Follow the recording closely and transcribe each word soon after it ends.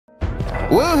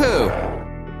Woohoo!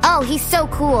 Oh, he's so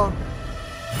cool.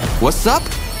 What's up?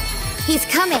 He's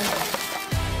coming.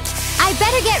 I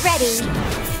better get ready.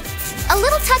 A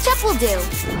little touch-up will do.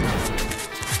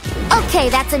 Okay,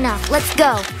 that's enough. Let's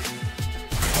go.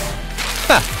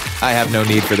 Ha! I have no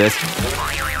need for this.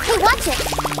 Hey, watch it.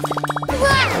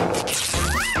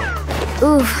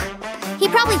 Oof. He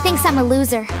probably thinks I'm a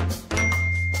loser.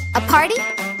 A party?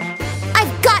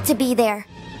 I've got to be there.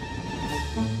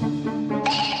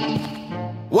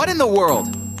 What in the world?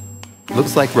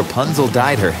 Looks like Rapunzel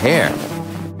dyed her hair.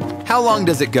 How long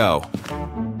does it go?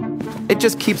 It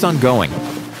just keeps on going.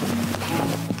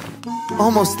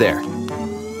 Almost there.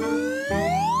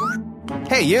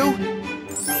 Hey, you!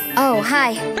 Oh,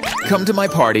 hi. Come to my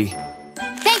party.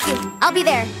 Thank you. I'll be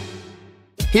there.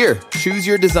 Here, choose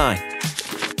your design.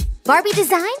 Barbie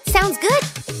design? Sounds good.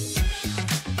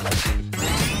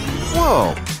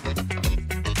 Whoa.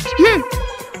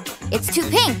 It's too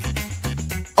pink.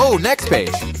 Oh, next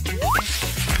page.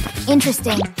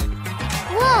 Interesting.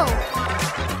 Whoa.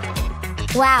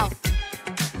 Wow.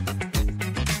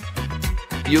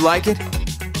 You like it?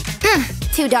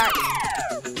 Too dark.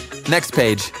 Next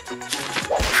page.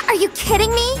 Are you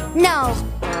kidding me? No.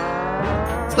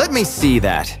 Let me see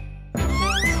that.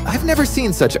 I've never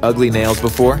seen such ugly nails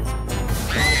before.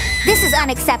 This is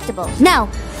unacceptable. No.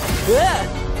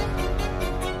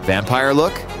 Vampire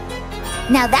look?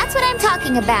 Now that's what I'm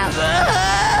talking about.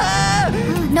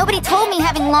 Nobody told me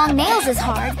having long nails is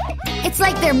hard. It's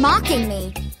like they're mocking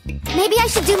me. Maybe I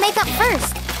should do makeup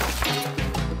first.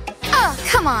 Oh,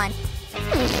 come on.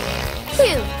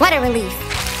 Phew, what a relief.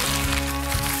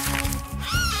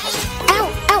 Ow,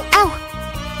 ow, ow.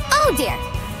 Oh dear,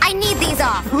 I need these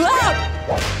off.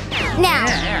 Now.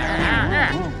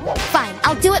 Fine,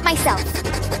 I'll do it myself.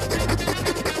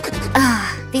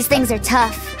 These things are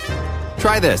tough.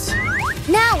 Try this.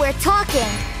 Now we're talking.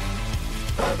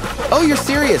 Oh, you're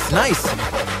serious. Nice.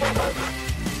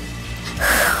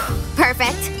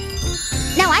 Perfect.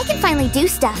 Now I can finally do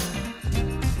stuff.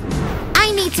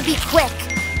 I need to be quick.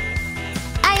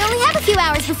 I only have a few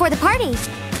hours before the party.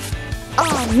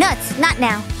 Oh, nuts. Not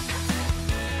now.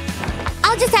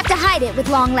 I'll just have to hide it with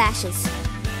long lashes.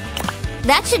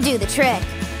 That should do the trick.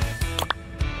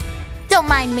 Don't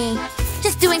mind me.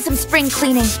 Just doing some spring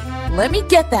cleaning. Let me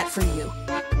get that for you.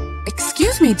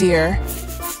 Excuse me, dear.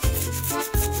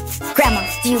 Grandma,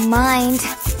 do you mind?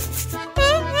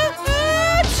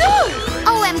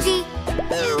 OMG!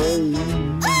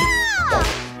 Ah!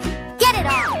 Get it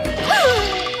off!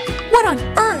 What on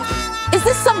earth? Is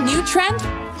this some new trend?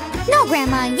 No,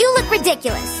 Grandma, you look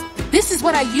ridiculous. This is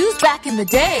what I used back in the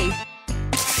day.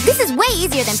 This is way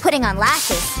easier than putting on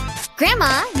lashes.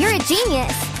 Grandma, you're a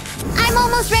genius. I'm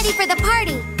almost ready for the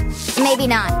party. Maybe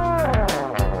not.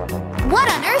 What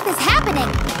on earth is happening?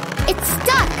 It's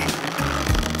stuck.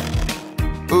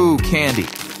 Ooh, candy.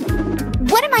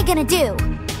 What am I gonna do?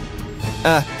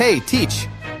 Hey, teach.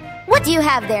 What do you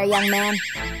have there, young man?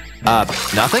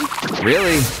 Nothing?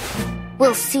 Really?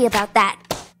 We'll see about that.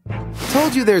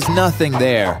 Told you there's nothing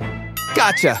there.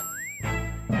 Gotcha.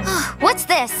 What's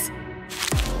this?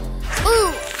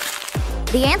 Ooh.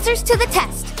 The answers to the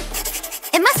test.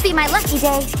 It must be my lucky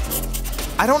day.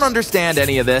 I don't understand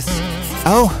any of this.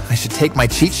 Oh, I should take my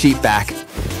cheat sheet back.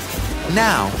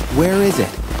 Now, where is it?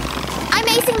 I'm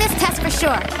acing this test for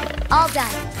sure. All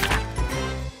done.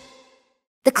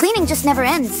 The cleaning just never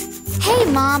ends. Hey,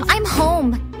 Mom, I'm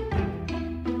home.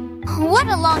 What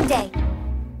a long day.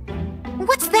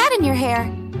 What's that in your hair?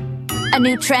 A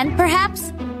new trend,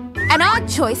 perhaps? An odd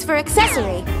choice for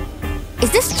accessory.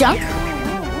 Is this junk?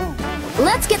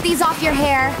 Let's get these off your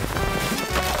hair.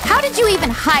 How did you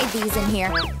even hide these in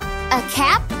here? A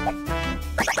cap?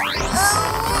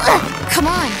 Come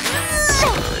on.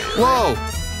 Whoa!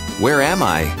 Where am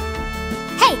I?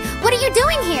 Hey, what are you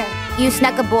doing here? You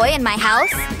snuck a boy in my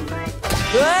house?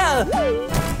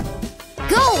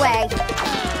 Go away.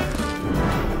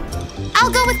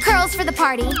 I'll go with curls for the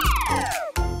party.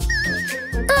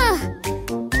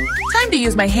 Time to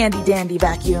use my handy-dandy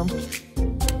vacuum.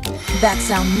 That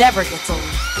sound never gets old.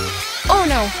 Oh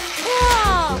no!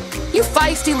 You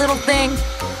feisty little thing!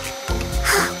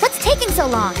 What's taking so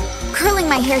long? Curling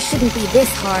my hair shouldn't be this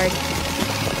hard.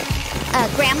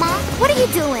 Grandma, what are you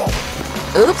doing?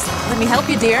 Oops, let me help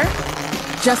you, dear.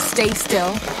 Just stay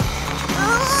still.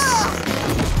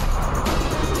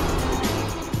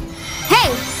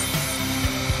 Hey!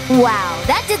 Wow,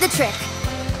 that did the trick.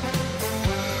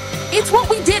 It's what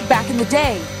we did back in the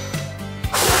day.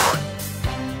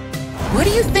 What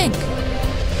do you think?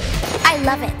 I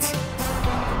love it.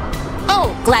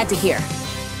 Oh, glad to hear.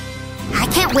 I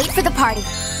can't wait for the party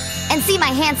and see my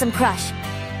handsome crush.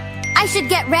 I should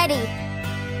get ready.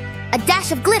 A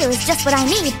dash of glitter is just what I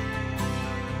need.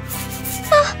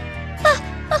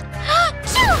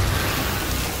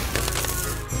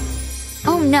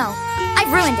 Oh no,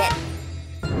 I've ruined it.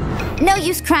 No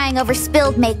use crying over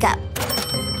spilled makeup.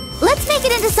 Let's make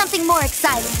it into something more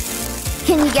exciting.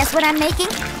 Can you guess what I'm making?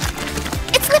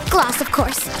 It's lip gloss, of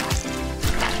course.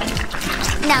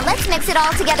 Now let's mix it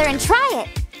all together and try it.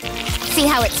 See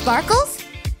how it sparkles?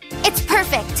 It's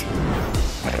perfect.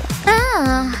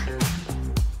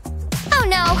 Oh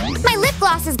no, my lip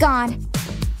gloss is gone.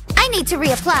 I need to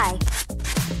reapply.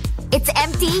 It's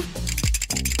empty.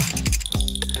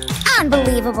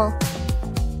 Unbelievable.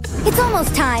 It's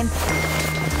almost time.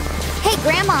 Hey,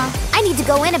 Grandma, I need to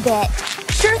go in a bit.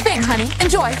 Sure thing, honey.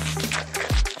 Enjoy.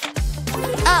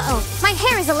 Uh-oh, my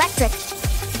hair is electric.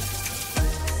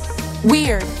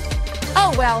 Weird.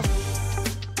 Oh, well.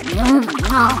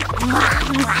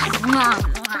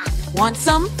 Want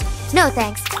some? No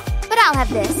thanks, but I'll have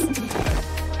this.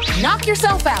 Knock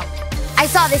yourself out. I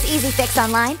saw this easy fix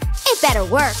online. It better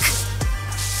work.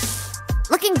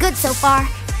 Looking good so far.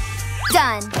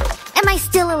 Done. Am I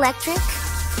still electric?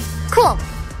 Cool.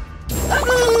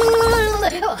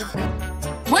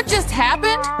 What just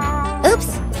happened?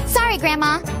 Oops. Sorry,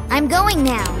 Grandma. I'm going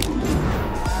now.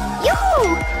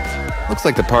 Yoo-hoo! Looks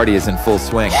like the party is in full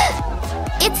swing.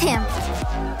 It's him.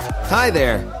 Hi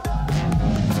there.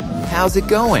 How's it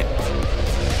going?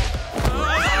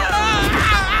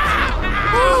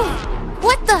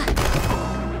 What the?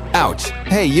 Ouch.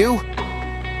 Hey, you.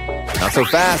 Not so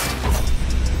fast.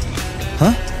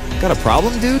 Huh? Got a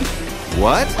problem, dude?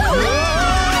 What?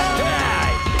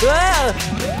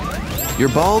 You're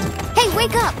bald? Hey,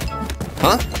 wake up.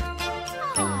 Huh?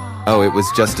 Oh, it was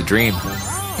just a dream.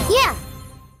 Yeah.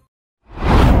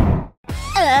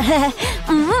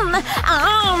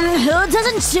 Who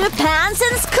doesn't chew pants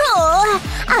in school?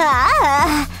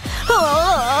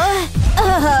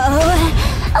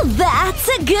 That's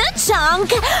a good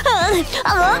chunk.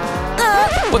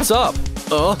 What's up?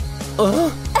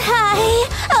 Hi.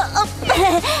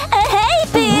 Hey,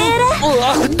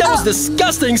 Pete. That was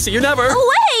disgusting, so you never…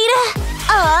 Wait.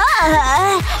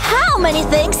 How many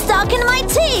things stuck in my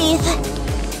teeth?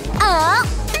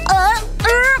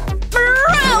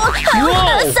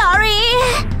 Whoa. Sorry.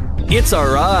 It's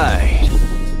alright.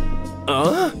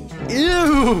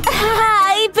 Ew!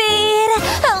 Hi, Pete.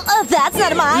 That's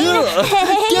not mine.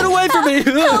 Get away from me!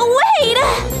 Wait.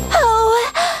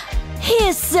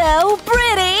 He's so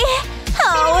pretty.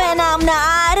 And I'm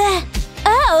not.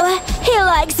 He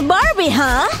likes Barbie,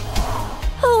 huh?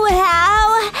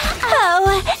 Wow.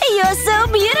 You're so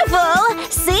beautiful.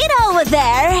 See it over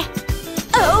there.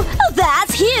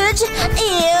 That's huge.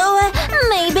 Ew.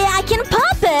 Maybe I can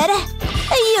pop it.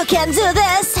 You can do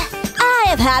this.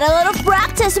 I've had a little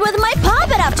practice with my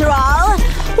puppet after all.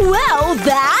 Well,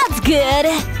 that's good.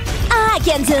 I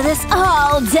can do this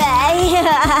all day.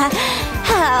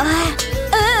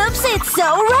 Oops, it's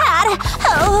so rad.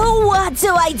 What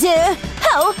do I do?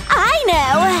 I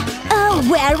know.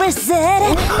 Where is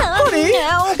it? Honey,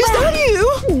 no. is that you?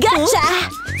 Gotcha.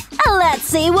 Let's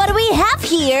see what we have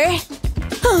here.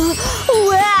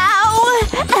 Wow!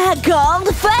 A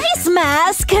gold face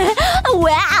mask!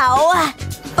 Wow!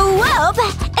 Whoop!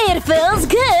 It feels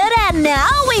good, and now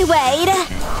we wait.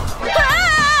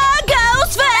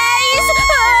 Ghost face!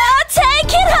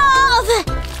 Take it off!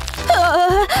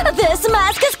 This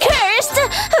mask is cursed!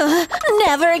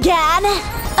 Never again!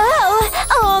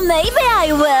 Maybe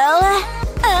I will.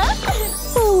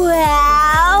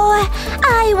 Wow!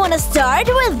 I want to start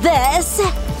with this.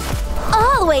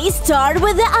 Always start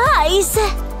with the eyes.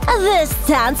 This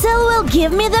stencil will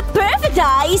give me the perfect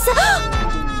eyes.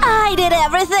 I did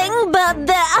everything but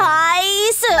the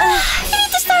eyes. I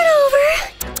need to start over.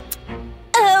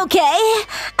 Okay,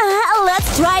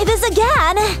 let's try this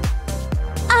again.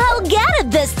 I'll get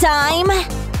it this time.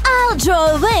 I'll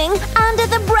draw a wing under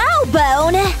the brow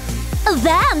bone.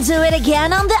 Then do it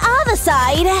again on the other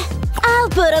side. I'll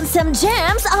put on some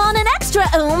gems on an extra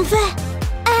oomph.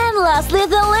 And lastly,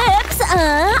 the lips.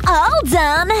 All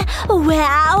done.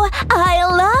 Wow, I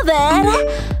love it.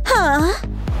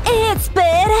 It's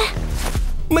bit.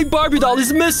 My Barbie doll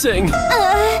is missing! You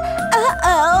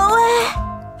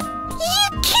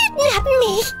kidnapped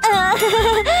me.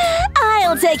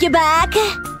 I'll take you back.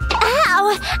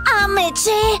 Ow, I'm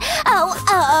itchy.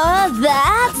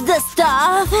 That's the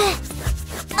stuff.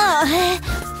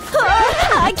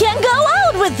 I can't go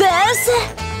out with this.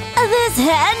 This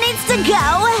hair needs to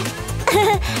go.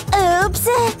 Oops.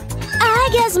 I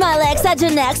guess my legs are due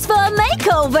next for a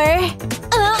makeover.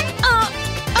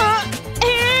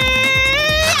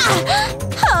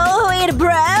 It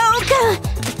broke.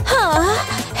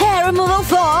 Hair removal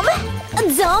foam.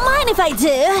 I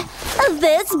do.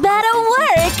 This better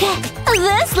work.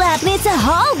 This lap needs a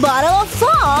whole bottle of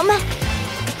foam.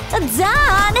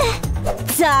 Done.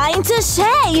 Time to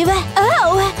shave.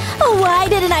 Oh, why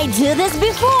didn't I do this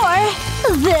before?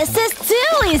 This is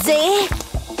too easy.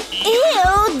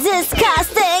 Ew,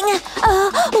 disgusting.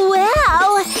 Oh,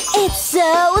 wow. It's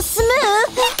so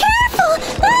smooth. Be careful.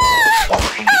 Ah!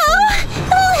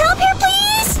 Oh, help here,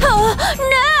 please. Oh,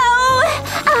 no.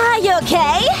 Are you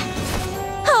okay?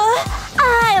 Oh,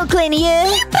 I'll clean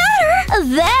you. Better.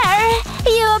 There.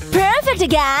 You're perfect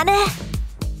again.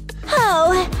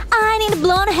 Oh, I need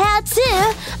blonde hair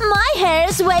too. My hair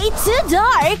is way too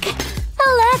dark.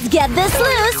 Let's get this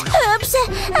loose. Oops,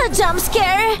 a jump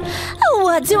scare.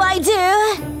 What do I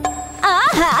do?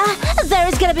 Aha!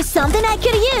 There's gonna be something I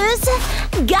could use.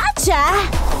 Gotcha!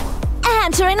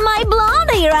 Entering my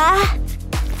blonde era.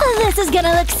 This is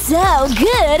gonna look so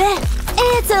good.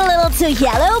 It's a little too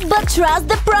yellow, but trust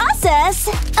the process.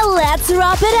 Let's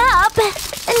wrap it up.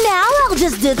 Now I'll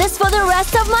just do this for the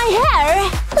rest of my hair.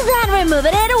 Then remove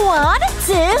it in 1, 2,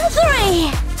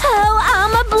 3. Oh,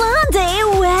 I'm a blondie.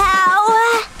 Wow.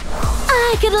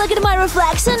 I could look at my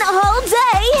reflection all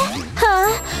day. Huh?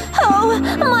 Oh,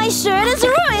 my shirt is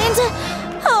ruined.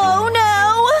 Oh,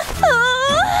 no.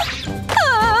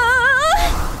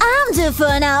 I'm due for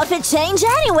an outfit change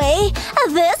anyway.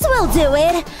 This will do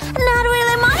it. Not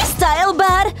really my style,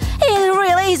 but it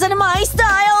really isn't my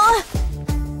style.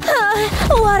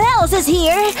 What else is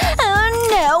here?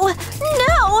 No.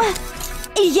 No.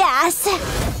 Yes.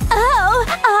 Oh,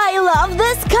 I love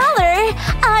this color.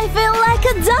 I feel like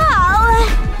a doll.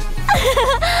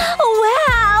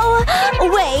 Wow.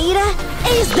 Wait,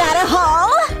 is that a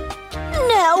haul?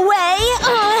 No way.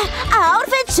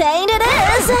 Outfit change it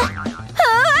is.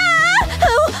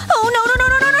 Oh, no.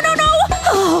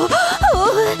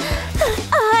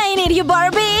 I need you,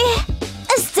 Barbie.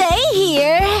 Stay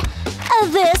here.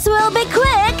 This will be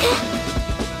quick.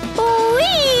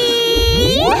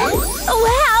 Whee!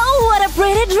 Wow, what a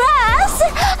pretty dress!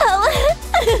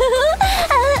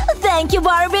 Thank you,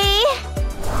 Barbie.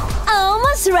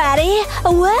 Almost ready.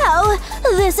 Wow,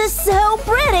 this is so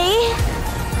pretty.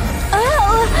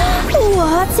 Oh,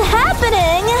 what's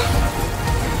happening?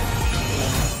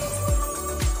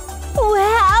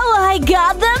 Wow, I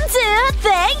got them too.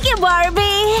 Thank you,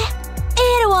 Barbie.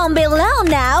 It won't be long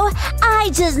now. I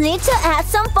just need to add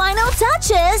some final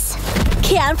touches.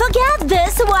 Can't forget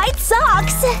this white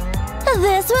socks.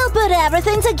 This will put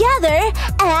everything together.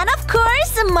 And of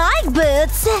course, my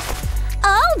boots.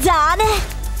 All done.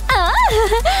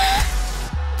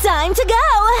 Time to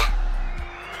go.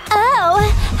 Oh,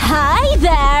 hi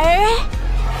there.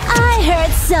 I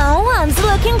heard someone's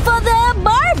looking for the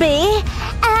Barbie.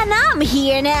 And I'm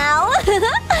here now.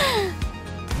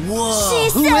 Whoa,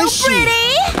 She's who so is she?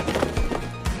 pretty!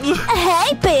 Hey,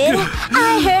 Pete!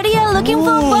 I heard you're looking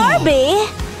for Barbie!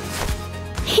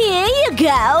 Here you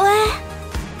go!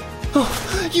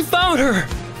 Oh, you found her!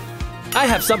 I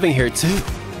have something here too.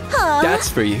 Huh? That's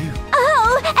for you.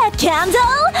 Oh, a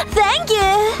candle? Thank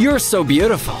you! You're so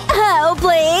beautiful. Oh,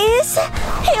 please!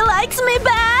 He likes me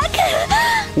back!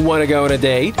 Wanna go on a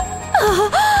date? Oh,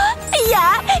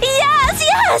 yeah!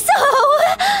 Yes!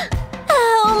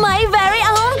 Oh, my very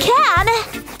own can!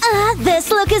 This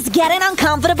look is getting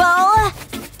uncomfortable.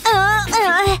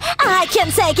 I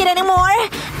can't take it anymore.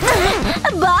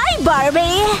 Bye,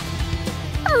 Barbie.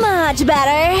 Much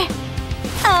better.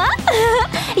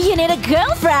 You need a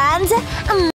girlfriend.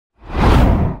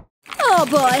 Oh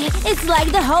boy, it's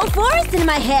like the whole forest in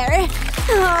my hair.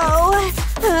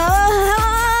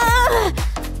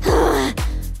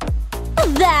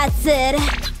 That's it.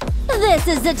 This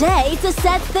is the day to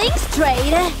set things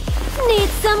straight. Need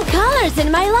some colors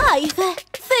in my life.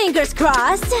 Fingers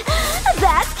crossed.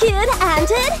 That's cute, and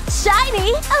it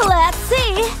shiny. Let's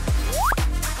see.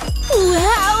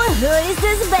 Wow, who is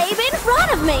this baby in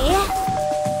front of me?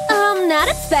 I'm not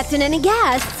expecting any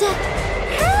guests. No!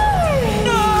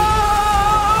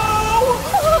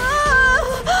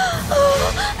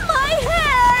 My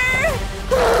hair!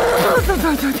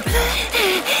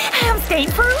 I'm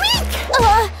staying for a week.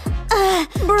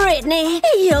 Brittany,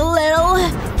 you little…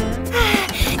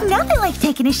 Nothing like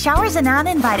taking a shower as an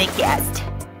uninvited guest.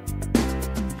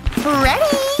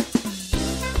 Ready?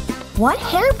 What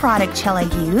hair product shall I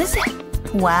use?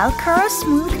 Wild curls,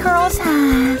 smooth curls,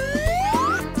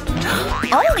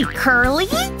 only curly?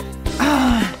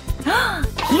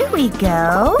 Here we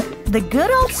go. The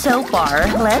good old soap bar.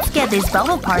 Let's get this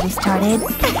bubble party started.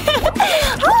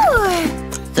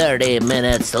 30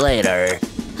 minutes later.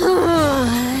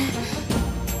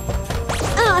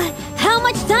 How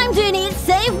much time do you need?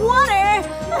 Save water!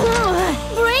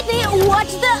 Brittany,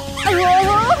 watch the…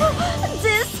 Oh,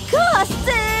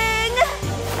 disgusting!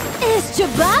 Is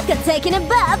Chewbacca taking a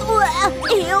bath?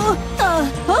 Ew!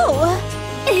 Oh,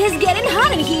 it's getting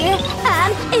hot in here,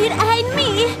 and it ain't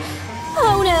me!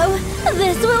 Oh no,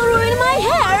 this will ruin my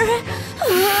hair!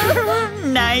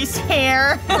 Nice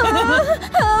hair.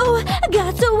 Oh,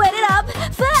 got to wet it up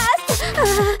fast!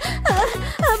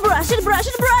 Brush it, brush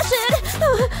it, brush it!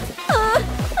 Oh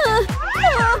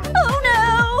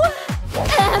no!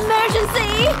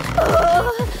 Emergency!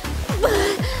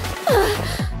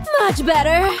 Much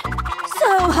better.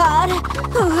 So hot.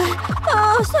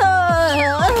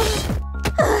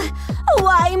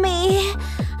 Why me?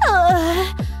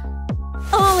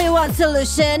 Only one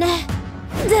solution.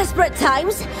 Desperate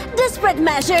times, desperate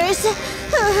measures.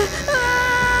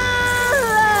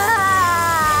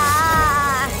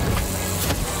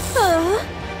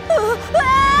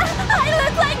 I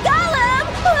look like Gollum!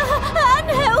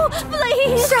 No,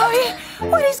 please! Sorry,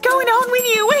 what is going on with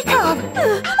you? Wake up!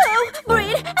 Oh,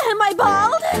 Breed, am I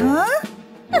bald? Huh?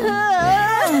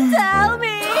 Tell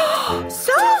me!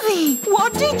 Savi,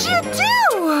 what did you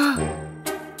do?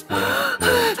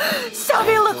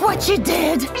 Savi, look what you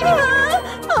did!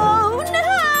 Oh no!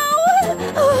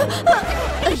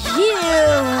 You!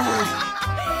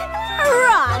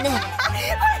 Run!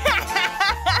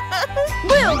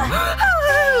 Boom!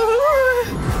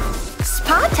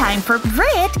 Spa time for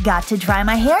Brit. Got to dry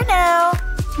my hair now.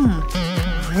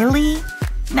 Really?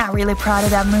 Not really proud of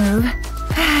that move.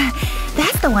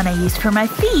 That's the one I used for my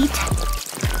feet.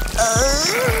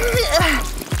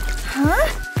 Huh?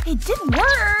 It didn't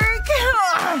work.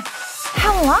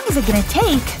 How long is it gonna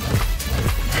take?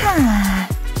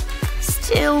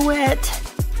 Still wet.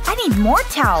 I need more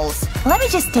towels. Let me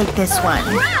just take this one.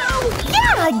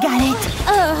 Yeah, I got it.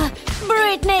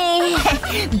 Brittany!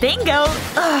 Bingo!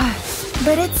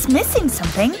 But it's missing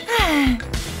something.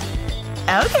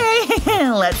 Okay,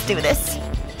 let's do this.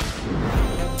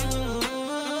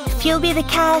 If you'll be the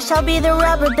cash, I'll be the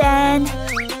rubber band.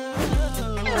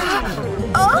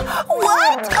 Oh,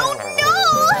 what? Oh no!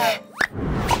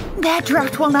 That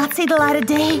draft will not see the light of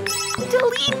day.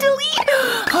 Delete, delete.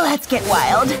 Let's get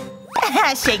wild.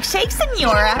 Shake, shake,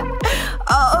 senora.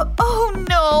 Oh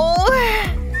no.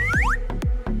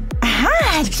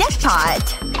 Aha,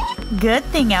 jackpot. Good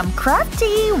thing I'm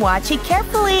crafty. Watch it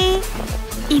carefully.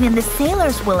 Even the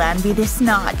sailors will envy this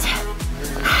knot.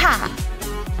 Ha!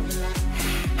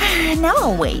 Now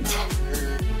I'll wait.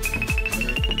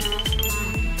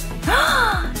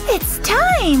 It's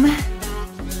time!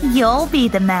 You'll be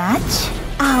the match.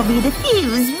 I'll be the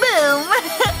fuse. Boom!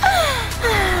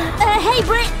 Hey,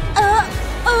 Britt!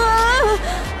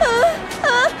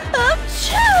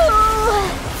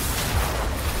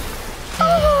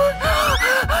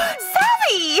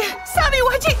 Savvy! Savvy,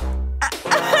 what'd you…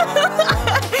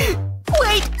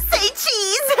 Wait, say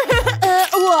cheese!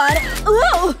 What?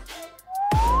 Oh!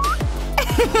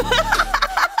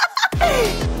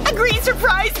 A green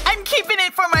surprise! I'm keeping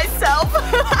it for myself!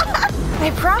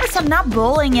 I promise I'm not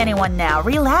bullying anyone now.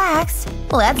 Relax.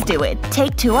 Let's do it.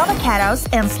 Take 2 avocados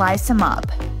and slice them up.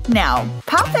 Now,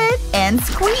 pop it and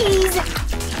squeeze.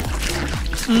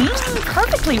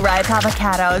 Perfectly ripe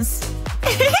avocados.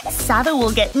 Sava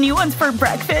will get new ones for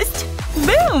breakfast.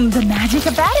 Boom! The magic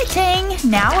of editing!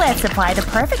 Now let's apply the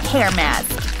perfect hair mask.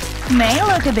 May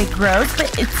look a bit gross,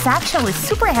 but it's actually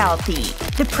super healthy.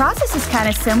 The process is kind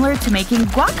of similar to making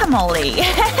guacamole.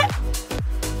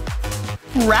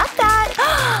 Wrap that!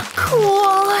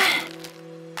 Cool!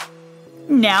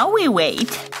 Now we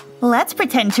wait. Let's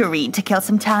pretend to read to kill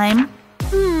some time.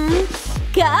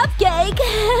 Cupcake!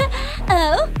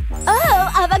 Oh,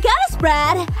 avocado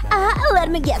spread! Let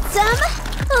me get some.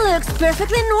 Looks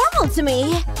perfectly normal to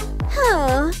me.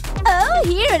 Oh,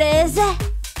 here it is.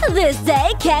 This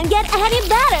day can't get any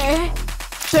better.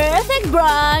 Perfect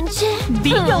brunch.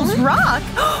 Beagles rock!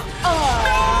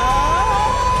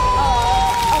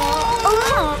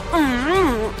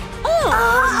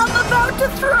 I'm about to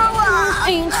throw up!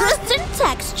 Interesting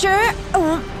texture.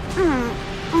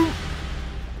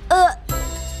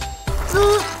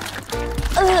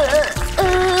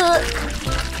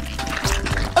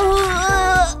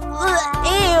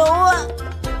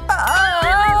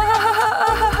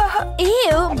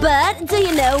 Ew, but do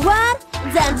you know what?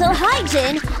 Dental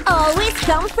hygiene always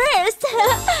comes first.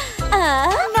 9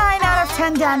 out of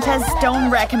 10 dentists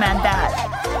don't recommend that.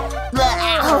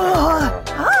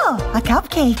 Oh, a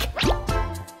cupcake.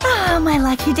 Oh, my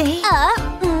lucky day.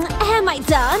 Am I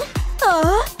done?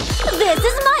 This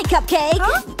is my cupcake.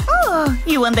 Oh,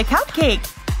 you want the cupcake.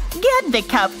 Get the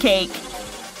cupcake.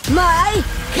 My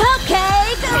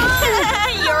cupcake!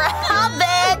 You're a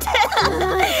hobbit!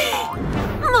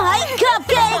 My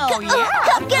cupcake! Oh,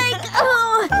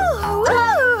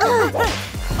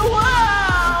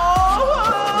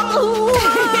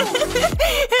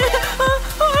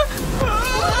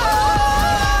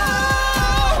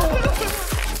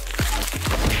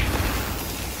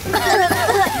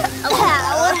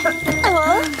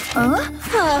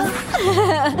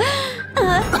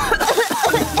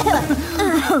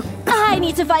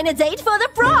 find a date for the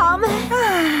prom.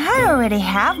 I already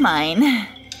have mine.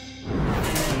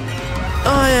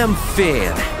 I am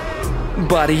Finn,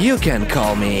 but you can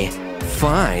call me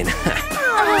Fine.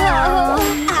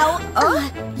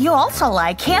 You also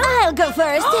like him? I'll go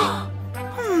first.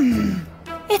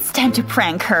 It's time to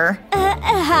prank her.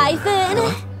 Hi, Finn.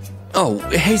 Oh,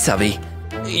 hey, Savi.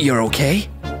 You're okay?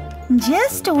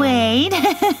 Just wait.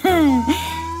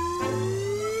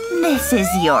 This is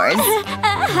yours.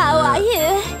 How are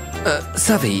you?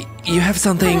 Savi, you have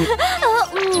something in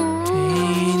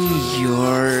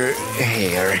your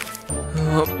hair.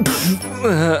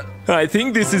 I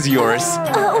think this is yours.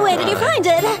 Where did you find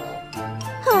it?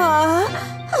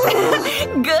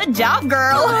 Good job,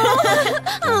 girl.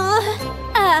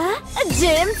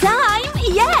 Gym time!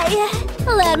 Yay!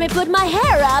 Let me put my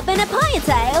hair up in a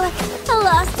ponytail.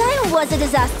 Last time was a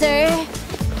disaster.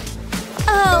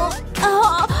 Oh,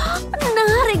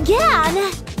 not again.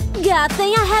 Good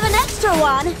thing I have an extra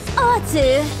one. Or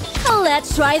two.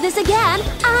 Let's try this again.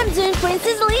 I'm doing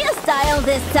Princess Leia style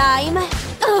this time.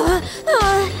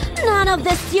 None of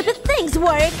these stupid things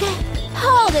work.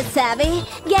 Hold it, Savvy.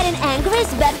 Getting angry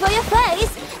is bad for your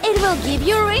face. It will give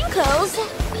you wrinkles.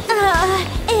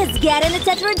 It's getting a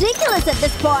tad ridiculous at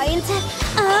this point.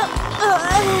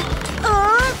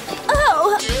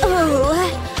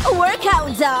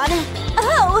 Workout done.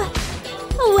 Oh,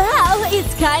 wow,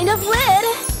 it's kind of lit.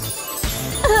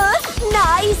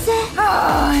 Nice.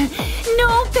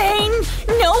 No pain,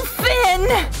 no fin.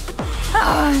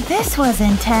 This was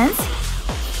intense.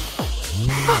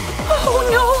 Oh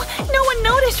no, no one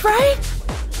noticed, right?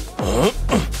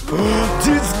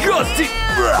 Disgusting!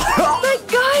 But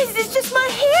guys, it's just my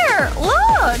hair.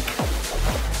 Look.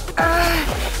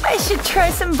 I should try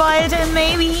some biotin,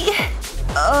 maybe.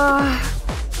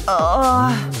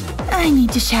 I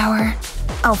need to shower.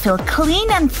 I'll feel clean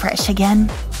and fresh again.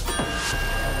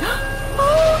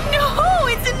 Oh no,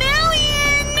 it's an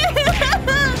alien!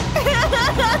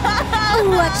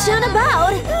 What's Sean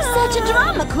about? Such a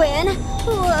drama queen.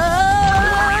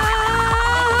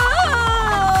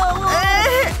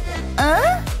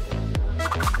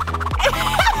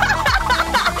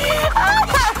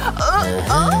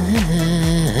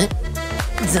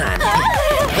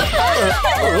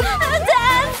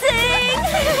 Dancing!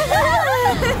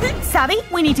 Savvy,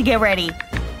 we need to get ready.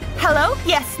 Hello?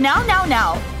 Yes, now.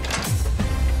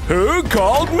 Who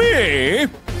called me?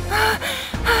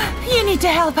 You need to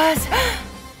help us.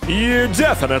 You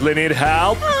definitely need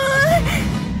help.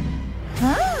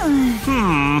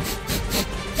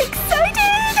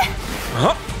 Excited!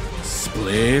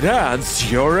 Split ends,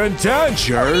 you're in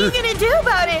danger. What are you gonna do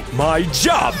about it? My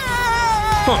job.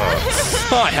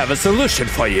 I have a solution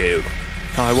for you.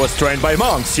 I was trained by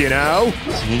monks, you know.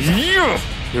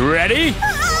 You ready?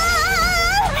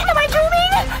 Am I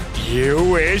dreaming? You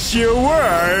wish you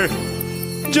were.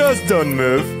 Just don't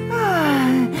move.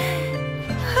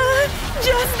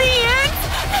 Just the end?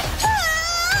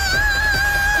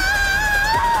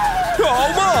 Oh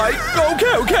my!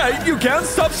 Okay, you can't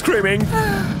stop screaming.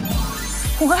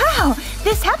 Wow,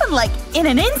 this happened like in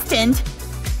an instant.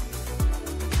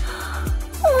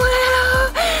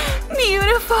 Wow,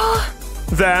 beautiful.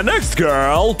 The next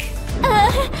girl.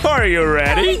 Are you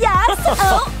ready? Yes.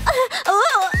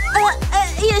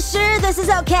 You sure this is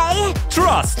okay?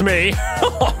 Trust me.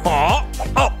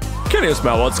 Oh, can you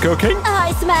smell what's cooking?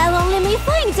 I smell only me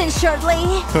fainting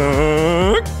shortly.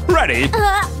 Ready?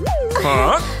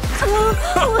 Wow.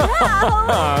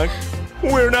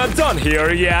 We're not done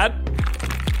here yet.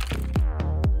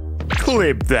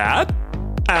 Clip that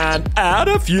and add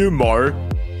a few more.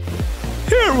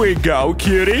 Here we go,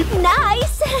 cutie.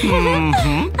 Nice.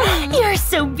 You're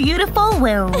so beautiful,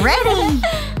 we're ready.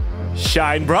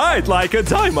 Shine bright like a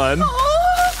diamond.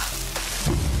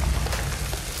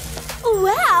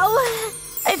 Wow.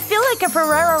 I feel like a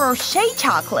Ferrero Rocher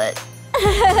chocolate.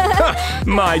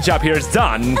 My job here's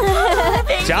done.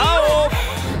 Ciao.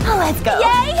 Let's go.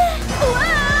 Yay. Wow.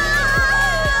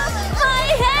 My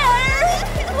hair.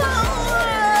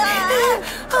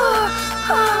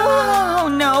 Oh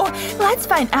no, let's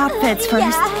find outfits first.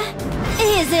 Yeah.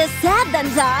 Easier said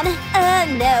than done.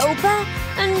 Nope.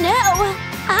 No.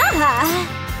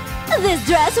 This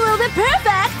dress will be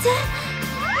perfect.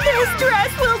 This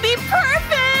dress will be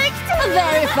perfect.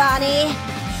 Very funny.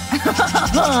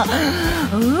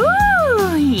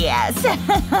 Ooh, yes.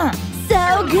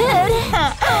 So good.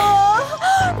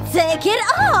 Take it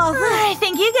off. I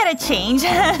think you gotta change.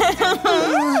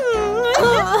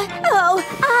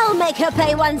 I'll make her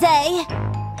pay one day.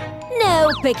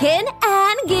 No picking,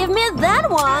 and give me that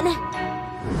one.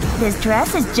 This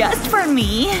dress is just for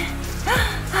me.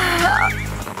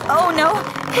 Oh no,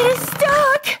 It is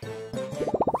stuck!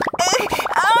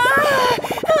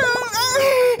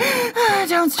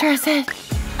 Don't stress it.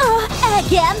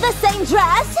 Again the same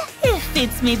dress? It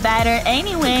fits me better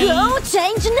anyway. Go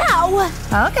change now!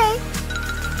 Okay.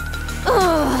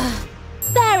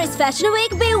 Paris Fashion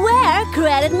Week, beware!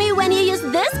 Credit me when you use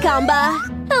this combo.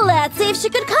 Let's see if she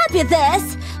could copy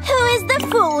this. Who is the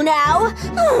fool now?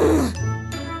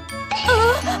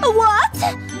 What?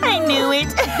 I knew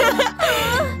it.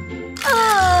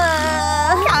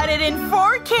 Got it in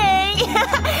 4K.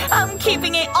 I'm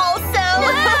keeping it also.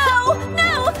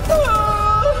 No!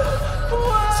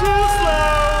 Too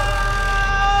slow.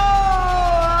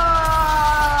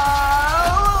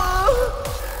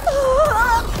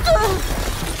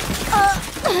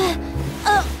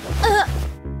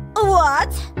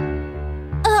 What?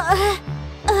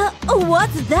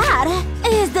 What's that?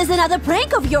 Is this another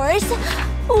prank of yours?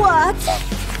 What?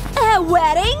 A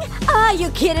wedding? Are you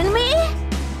kidding me?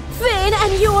 Finn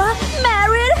and you are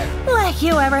married? Like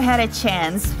you ever had a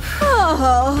chance.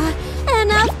 Oh,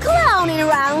 enough clowning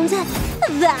around.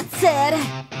 That's it.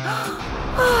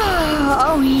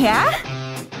 Oh, yeah?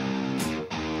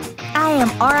 I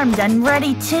am armed and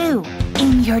ready too.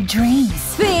 In your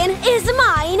dreams. Finn is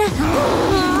mine.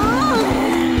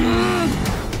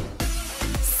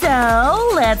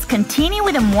 So, let's continue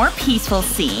with a more peaceful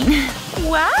scene.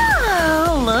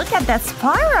 Wow, look at that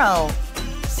spiral.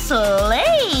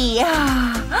 Slay!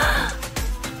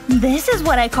 This is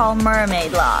what I call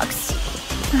mermaid locks.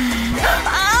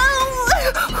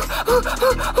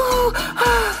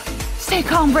 Stay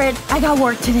calm, Brit. I got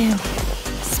work to do.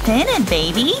 Spin it,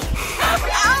 baby.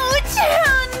 Ouch!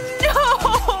 No!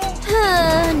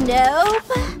 Nope.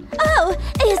 Oh,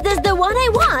 is this the one I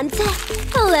want?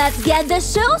 Let's get the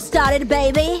show started,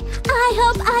 baby. I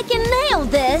hope I can nail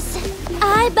this.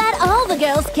 I bet all the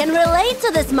girls can relate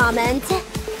to this moment.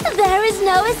 There is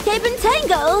no escaping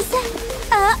tangles.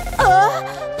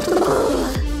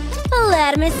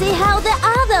 Let me see how the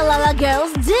other Lala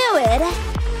girls do it.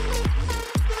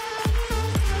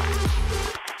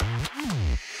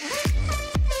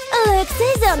 Looks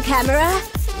easy on camera.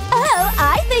 Oh,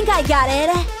 I think I got it.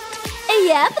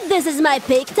 Yep, this is my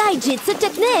peak taijutsu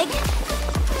technique.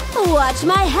 Watch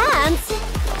my hands.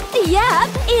 Yep,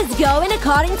 it's going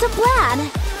according to plan.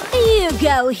 You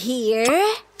go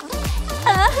here.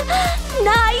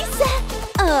 Nice.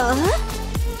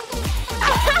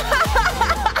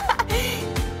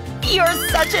 You're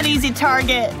such an easy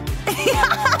target.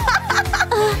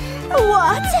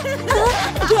 What?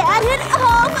 Get it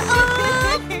off.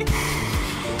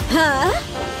 Huh?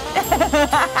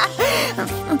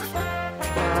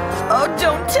 Oh,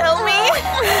 don't tell me.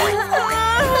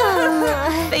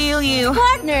 Feel you.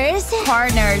 Partners.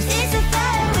 Partners.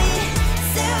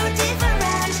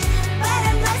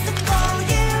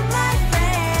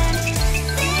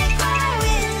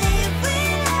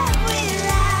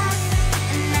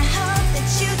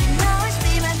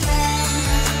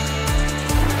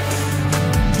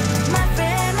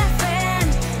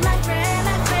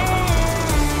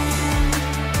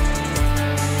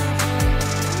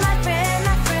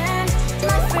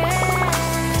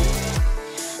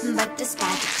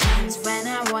 Despite the times when I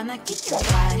wanna kick your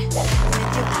butt, with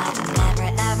you I will never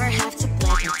ever have to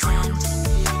play pretend.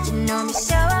 You know me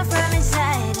so well from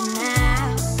inside and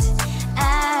out.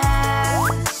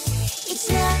 It's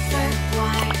never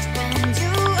quite when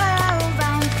you are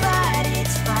around, but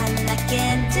it's fun I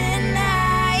can't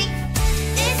deny.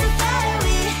 It's a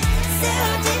very so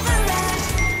different.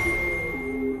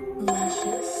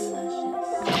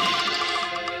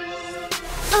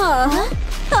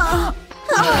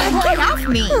 Get off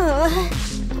me.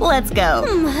 Let's go.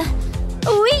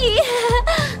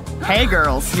 Hey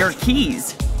girls, your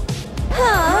keys.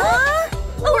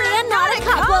 We're not a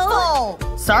couple.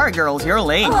 Sorry girls, you're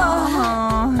late.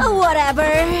 Whatever.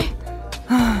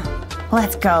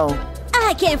 Let's go.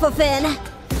 I came for Finn.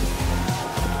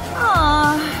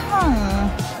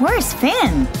 Where's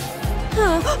Finn?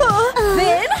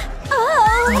 Finn? Oh.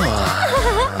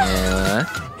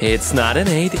 It's not an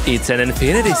 8, it's an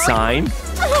infinity sign.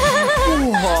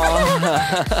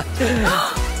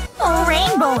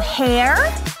 Rainbow hair?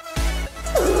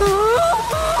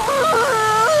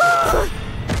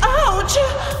 Ouch!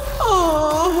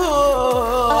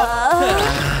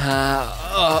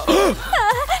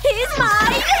 He's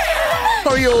mine!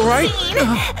 Are you alright?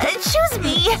 Choose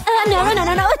me!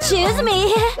 No, choose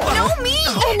me! No, me!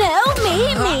 No, me!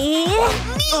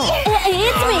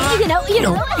 It's me, you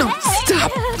know. No,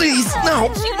 stop, please, no!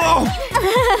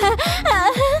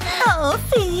 Oh,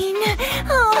 Finn.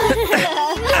 Oh.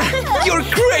 You're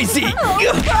crazy! crazy!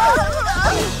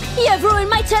 You've ruined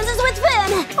my chances with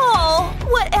Finn! Oh,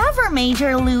 whatever,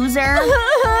 Major Loser.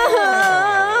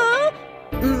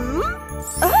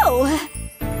 Oh!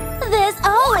 This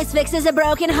always fixes a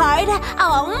broken heart.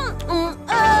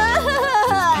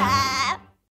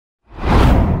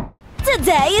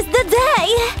 Today is the day!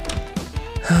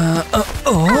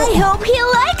 I hope he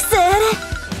likes it!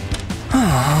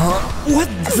 What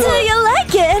Do you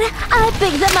like it? I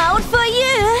picked them out for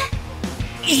you!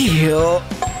 Ew.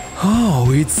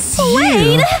 Oh, it's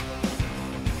Wait! you.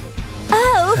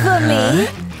 Oh, for me?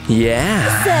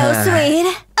 Yeah. So sweet!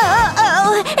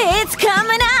 Oh, it's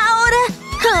coming out!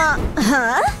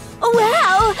 Huh?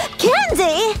 Wow,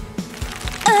 candy!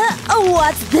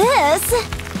 What's this?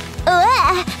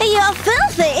 You're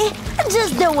filthy!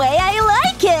 Just the way I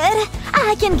like it!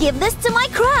 I can give this to my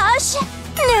crush!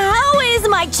 Now is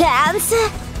my chance!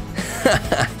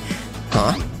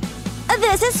 Huh?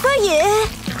 This is for you!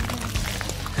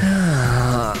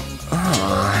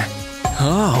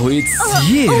 Oh, it's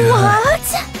you. What?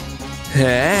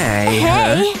 Hey.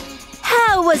 Hey!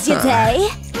 How was your day?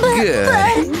 Good.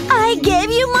 But I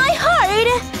gave you my heart!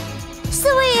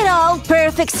 Sweet old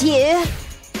perfects you!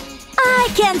 I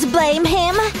can't blame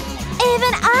him!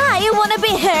 Even I wanna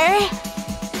be her!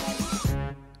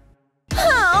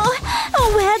 Oh,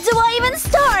 where do I even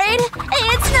start?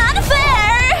 It's not fair!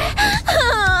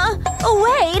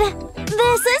 Wait,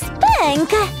 this is pink!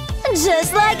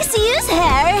 Just like Siu's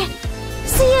hair!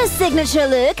 Siu's signature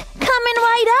look coming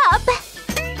right up!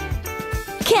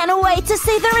 Can't wait to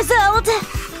see the result!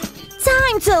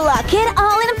 Time to lock it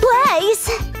all in place!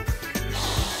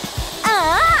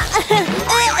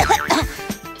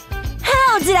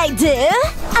 How did I do?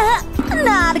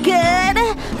 Not good!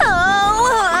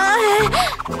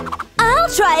 I'll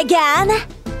try again!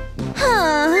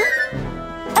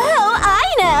 Oh, I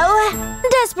know!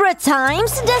 Desperate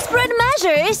times, desperate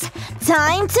measures!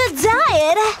 Time to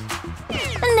diet!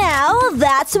 Now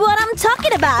that's what I'm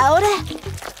talking about!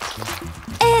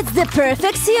 It's the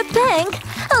perfect Siu pink!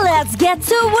 Let's get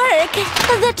to work!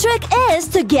 The trick is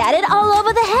to get it all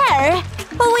over the hair!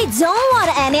 We don't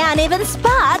want any uneven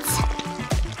spots!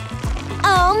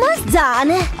 Almost done!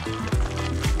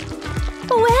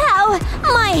 Wow!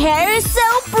 My hair is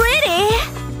so pretty!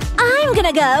 I'm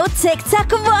gonna go TikTok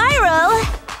viral!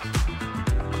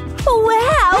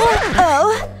 Wow!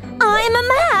 Oh! I'm a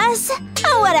mess!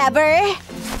 Whatever!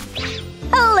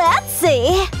 Let's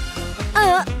see!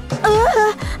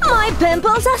 My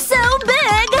pimples are so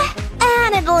big!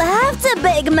 And it left a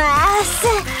big mess!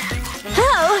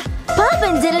 Oh!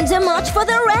 Poppin didn't do much for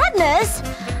the redness!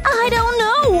 I don't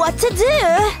know what to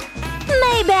do!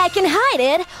 Maybe I can hide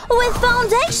it with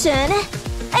foundation!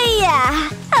 Yeah!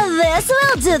 This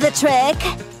will do the trick!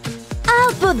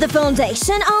 I'll put the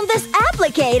foundation on this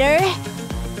applicator!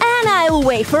 And I'll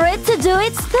wait for it to do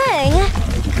its thing!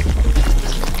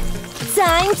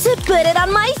 Time to put it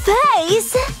on my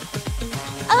face!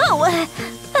 Oh!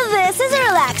 This is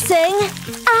relaxing!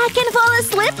 I can fall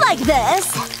asleep like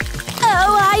this!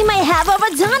 Oh, I may have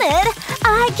overdone it!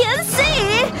 I can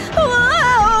see!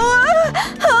 Whoa!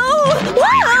 Oh!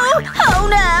 Whoa! Oh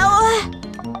no!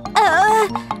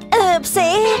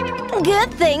 Oopsie!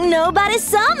 Good thing nobody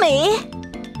saw me!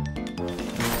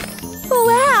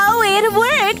 Wow, it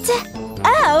worked!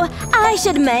 Oh, I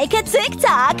should make a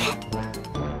TikTok!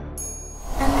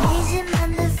 I'm busy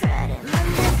Monday, Friday,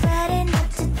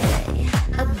 not today.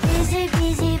 A busy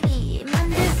bee.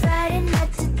 Monday, Friday, not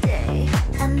today.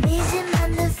 I'm busy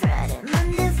Monday,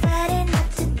 Friday,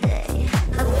 not today.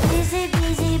 A busy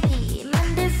bee.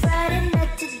 Monday, Friday, not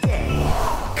today.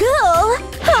 Cool!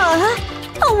 Huh?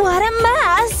 What a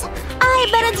mess! I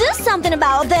better do something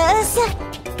about this!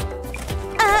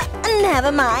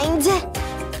 Never mind.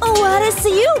 What is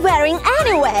you wearing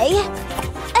anyway?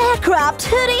 A cropped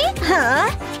hoodie? Huh?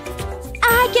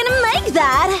 I can make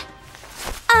that!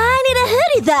 I need a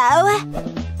hoodie though!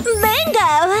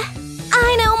 Bingo!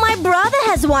 I know my brother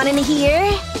has one in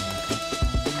here.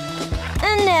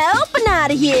 Nope,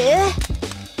 not you.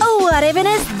 What even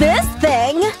is this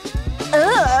thing?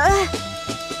 Ugh.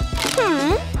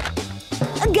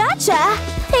 Gotcha!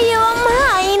 You're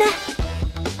mine!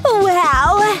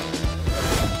 Wow!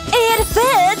 It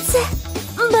fits!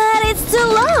 But it's too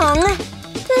long!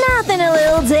 Nothing a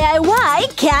little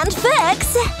DIY can't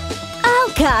fix! I'll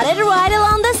cut it right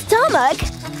along the stomach!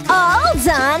 All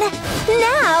done!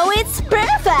 Now it's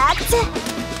perfect!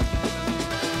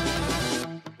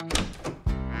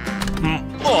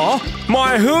 Oh,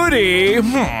 my hoodie!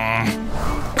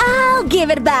 I'll give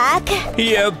it back!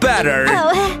 You better!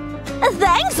 Oh,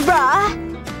 thanks, brah!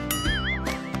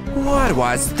 What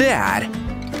was that?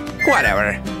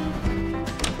 Whatever.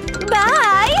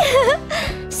 Bye!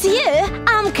 See you!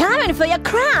 I'm coming for your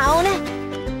crown!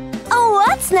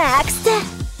 What's next?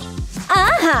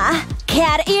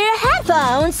 Cat ear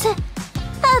headphones!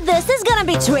 This is gonna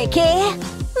be tricky.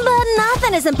 But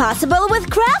nothing is impossible with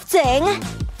crafting!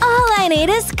 All I need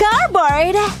is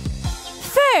cardboard!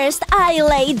 First, I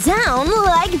lay down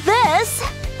like this.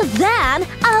 Then,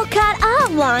 I'll cut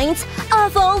outlines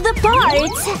of all the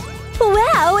parts.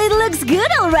 Wow, it looks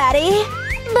good already!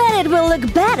 But it will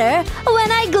look better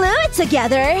when I glue it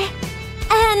together.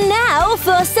 And now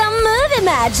for some movie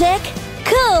magic!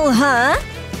 Cool, huh?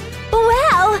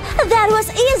 Wow, that was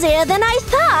easier than I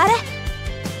thought!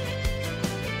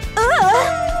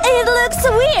 It looks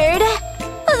weird!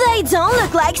 They don't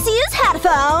look like Sears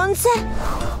headphones!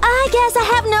 I guess I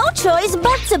have no choice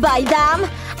but to buy them!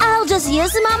 I'll just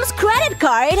use Mom's credit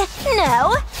card!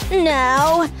 No!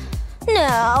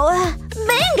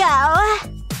 Bingo!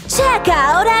 Check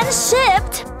out and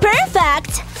shipped!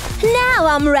 Perfect! Now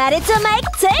I'm ready to make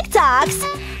TikToks!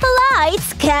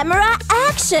 Lights, camera,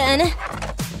 action!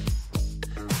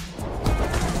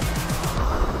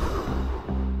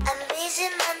 I'm busy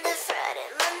Monday,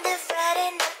 Friday,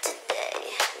 not today.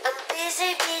 I'm busy,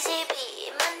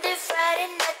 Monday, Friday,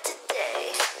 not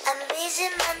today. I'm busy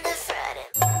Monday, Friday.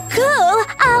 Cool!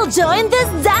 I'll join this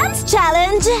dance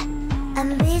challenge!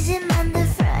 I'm busy Monday,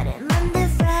 Friday,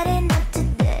 not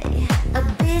today. I'm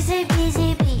busy,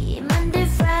 Monday,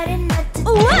 Friday, not today.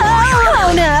 Whoa!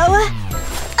 Oh no!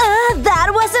 That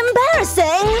was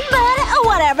embarrassing, but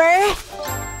whatever.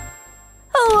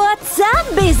 What's up,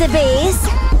 Busy Bees?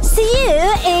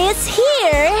 Siu is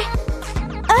here!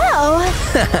 Oh!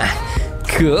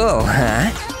 Cool,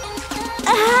 huh?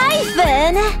 Hi,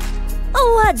 Finn!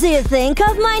 What do you think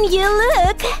of my new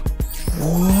look?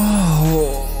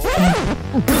 Whoa.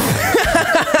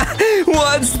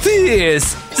 What's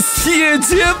this?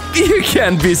 YouTube? You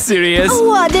can't be serious.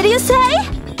 What did you say?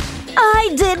 I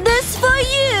did this for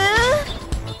you!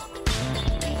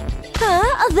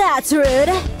 That's rude.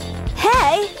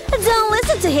 Hey, don't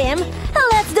listen to him.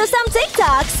 Let's do some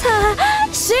TikToks.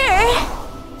 Sure.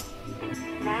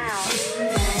 Now,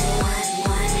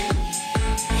 911.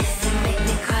 If you make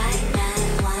me cry,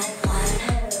 911.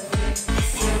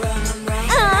 If you wrong, I'm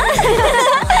right.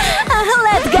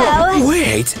 Let's go.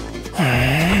 Wait.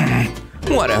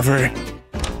 Whatever.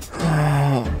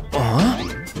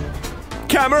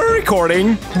 Camera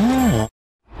recording.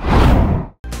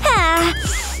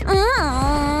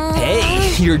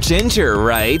 Hey, you're Ginger,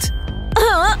 right?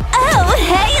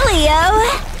 Hey, Leo!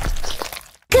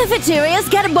 Cafeterias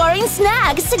got boring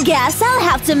snacks. Guess I'll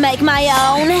have to make my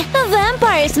own.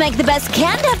 Vampires make the best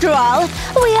candy after all.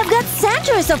 We have got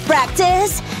centuries of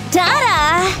practice.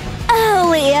 Ta-da! Oh,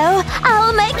 Leo,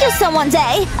 I'll make you some one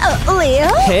day.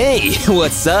 Leo? Hey,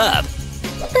 what's up?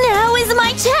 Now is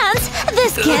my chance.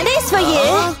 This candy is for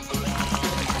you.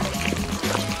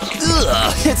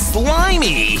 Ugh, it's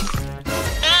slimy!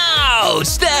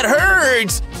 Ouch, that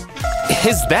hurts!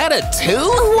 Is that a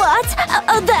tooth? What?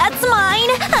 That's mine.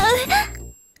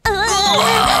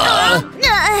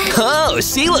 Oh,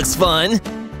 she looks fun!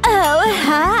 Oh,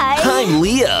 hi. I'm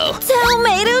Leo.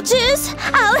 Tomato juice?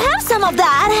 I'll have some of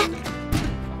that.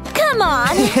 Come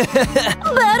on.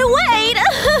 But wait.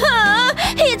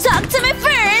 He talked to me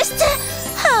first.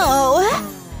 Oh.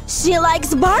 She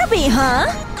likes Barbie, huh?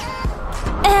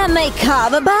 A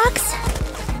makeup box?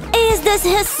 Is this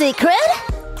his secret?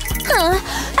 Oh,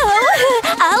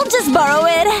 I'll just borrow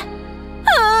it.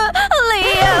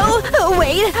 Leo.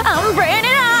 Wait, I'm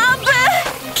burning up.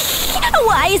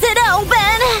 Why is it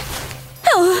open?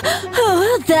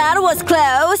 Oh, that was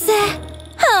close.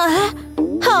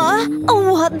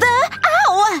 What the?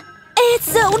 Ow! It's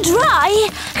so dry.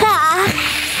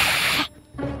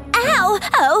 Ow!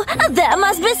 Oh, there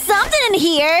must be something in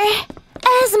here.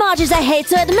 As much as I hate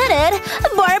to admit it,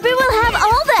 Barbie will have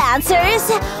all the answers.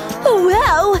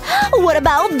 Whoa! What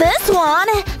about this one?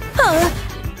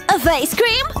 A face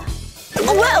cream?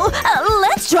 Whoa!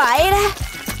 Let's try it.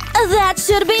 That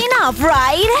should be enough,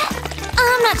 right?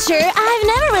 I'm not sure. I've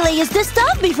never really used this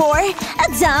stuff before.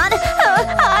 Done.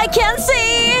 I can't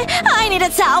see. I need a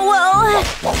towel.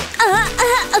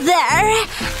 There.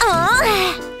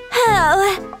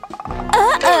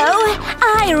 Uh-oh.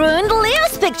 I ruined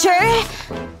Leo's picture.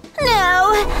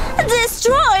 No.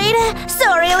 Destroyed.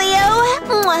 Sorry, Leo.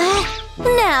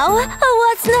 Now,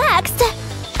 what's next?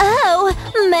 Oh,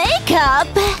 makeup.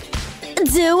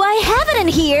 Do I have it in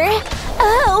here?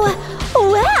 Oh,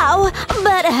 wow!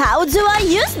 But how do I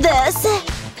use this?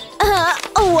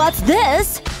 What's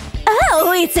this?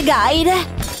 Oh, it's a guide.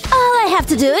 All I have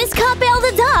to do is copy all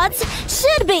the dots.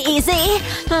 Should be easy.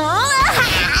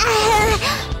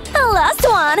 Last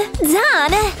one.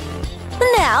 Done.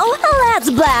 Now, let's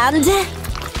blend.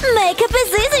 Makeup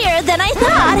is easier than I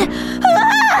thought.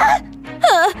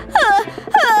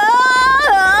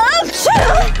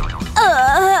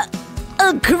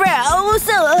 Gross.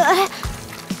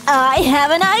 I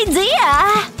have an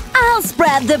idea. I'll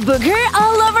spread the booger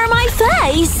all over my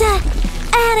face.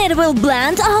 And it will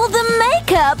blend all the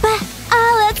makeup.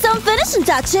 I'll add some finishing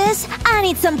touches. I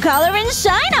need some color and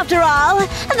shine after all.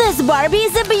 This Barbie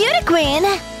is a beauty queen.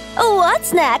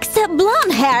 What's next?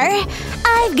 Blonde hair.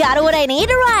 I've got what I need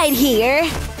right here.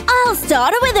 I'll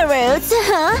start with the roots.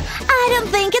 I don't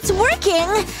think it's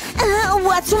working.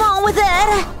 What's wrong with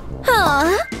it?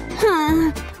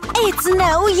 It's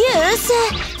no use.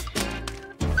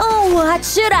 What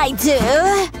should I do?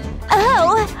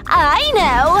 Oh, I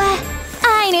know.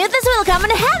 I knew this will come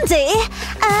in handy.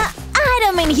 I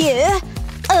don't mean you.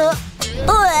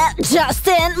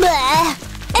 Justin. Bleh.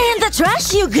 In the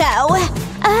trash you go.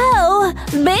 Oh,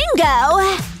 bingo.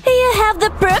 You have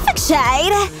the perfect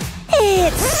shade.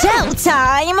 It's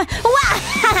showtime.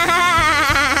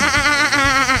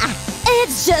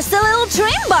 It's just a little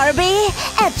trim, Barbie.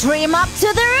 A trim up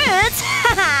to the roots.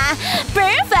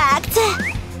 Perfect.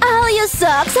 I'll use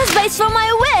socks as base for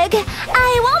my wig.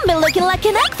 I won't be looking like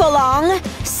an egg for long.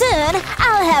 Soon,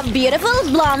 I'll have beautiful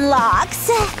blonde locks.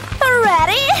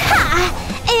 Ready?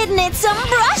 It needs some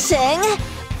brushing.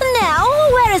 Now,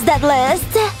 where is that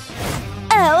list?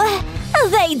 Oh,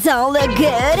 they don't look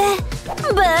good.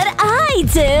 But I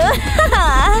do.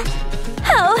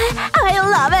 Oh, I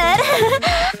love it.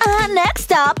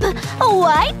 Next up,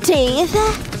 white teeth.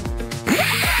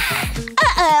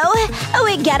 Uh-oh,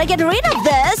 we gotta get rid of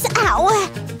this. Ow.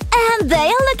 And they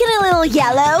are looking a little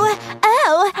yellow.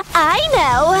 Oh, I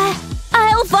know.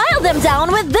 I'll file them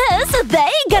down with this.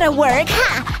 They gotta work.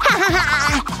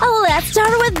 Let's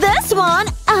start with this one.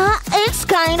 It's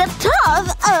kind of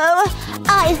tough. Oh,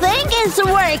 I think it's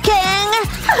working.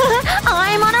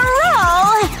 I'm on a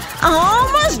roll.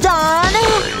 Almost done.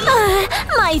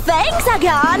 My fangs are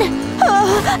gone.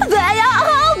 They are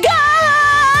all gone.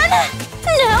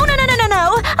 No.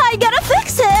 I gotta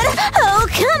fix it. Oh,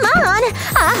 come on.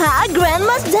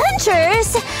 Grandma's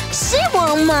dentures. She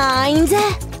won't mind.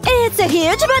 It's a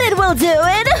huge, but it will do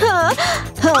it.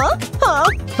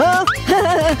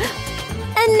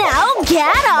 And now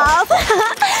get off.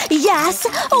 Yes,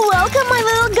 welcome my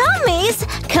little gummies.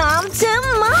 Come to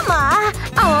mama.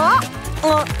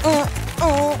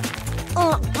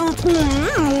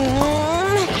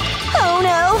 Oh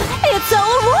no, it's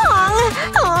all wrong.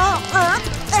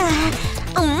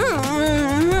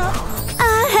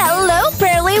 Hello,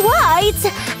 Pearly Whites.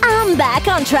 I'm back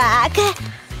on track.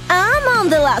 I'm on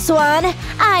the last one.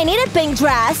 I need a pink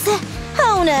dress.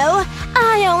 Oh no,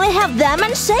 I only have them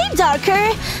and shade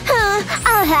darker.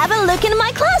 I'll have a look in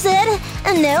my closet.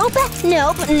 Nope.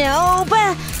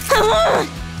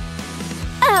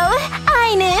 Oh,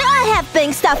 I knew I have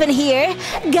pink stuff in here.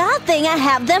 God thing I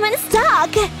have them in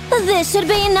stock. This should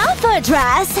be enough for a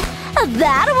dress.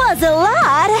 That was a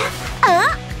lot.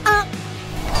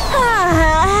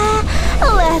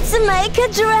 Let's make a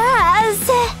dress.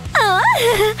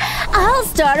 I'll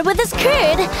start with the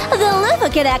skirt. The loofah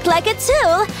can act like a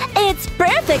tool. It's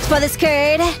perfect for the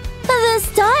skirt. The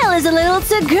style is a little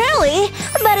too girly,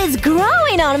 but it's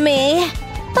growing on me.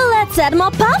 Let's add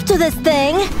more puff to this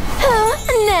thing.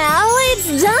 Now it's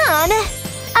done.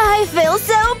 I feel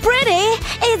so pretty.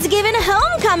 It's giving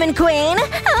homecoming queen.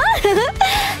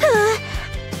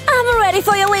 I'm ready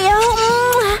for you, Leo.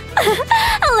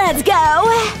 Let's go.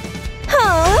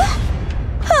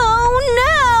 Oh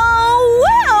no!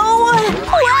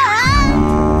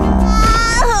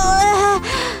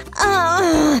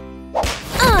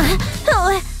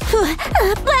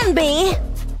 Plan B.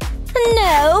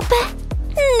 Nope.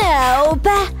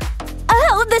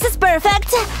 Oh, this is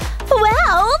perfect.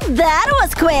 Well, that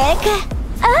was quick.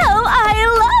 Oh, I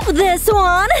love this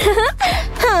one.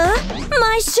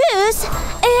 My shoes.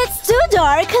 It's too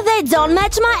dark. They don't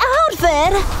match my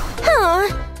outfit.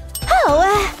 Oh,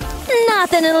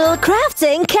 nothing a little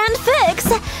crafting can't fix.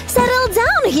 Settle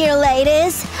down here,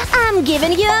 ladies. I'm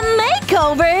giving you a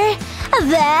makeover.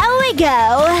 There we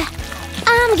go.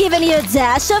 I'm giving you a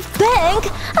dash of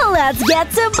pink. Let's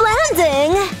get to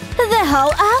blending. The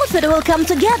whole outfit will come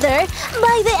together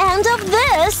by the end of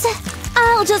this.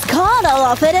 I'll just coat all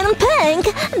of it in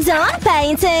pink. Done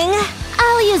painting.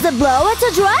 I'll use the blower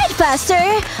to dry it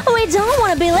faster. We don't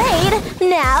want to be late.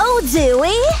 Now, do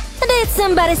we? Did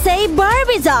somebody say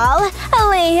Barbie doll?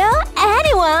 Leo?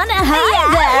 Anyone? Hi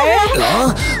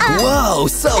there. Whoa,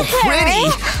 so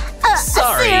pretty.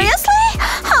 Sorry. Seriously?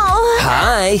 Oh.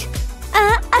 Hi.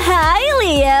 Hi,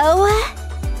 Leo.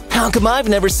 How come I've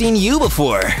never seen you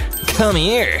before? Come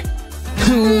here.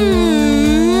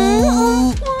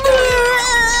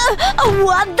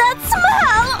 What that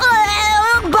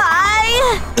smell? Bye!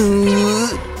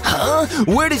 Huh?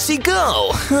 Where did she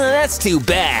go? That's too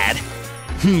bad.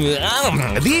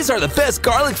 These are the best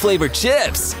garlic flavored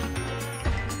chips.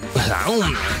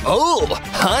 Oh,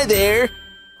 hi there.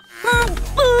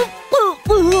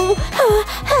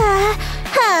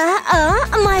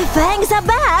 My fangs are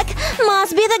back.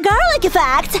 Must be the garlic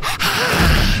effect.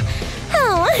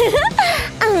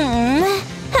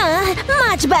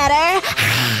 Much better.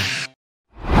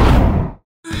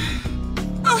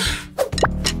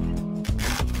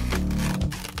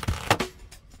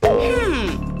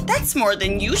 That's more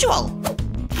than usual.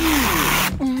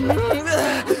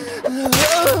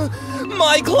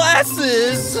 My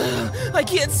glasses! I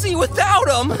can't see without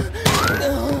them.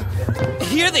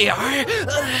 Here they are.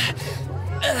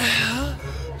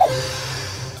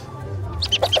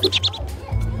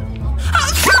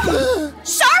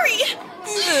 Sorry!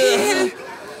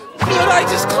 But I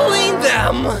just cleaned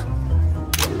them.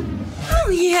 Oh,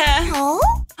 yeah.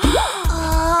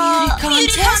 Beauty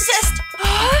contest?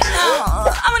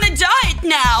 I'm on a diet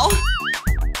now.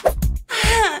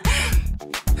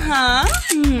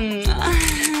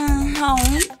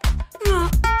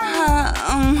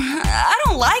 I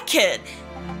don't like it.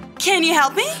 Can you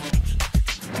help me?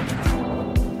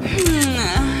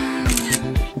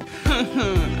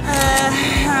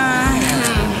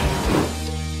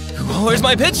 Where's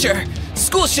my picture?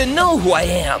 School should know who I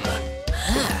am.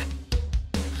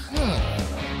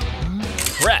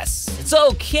 Press. It's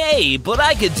okay, but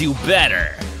I could do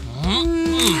better.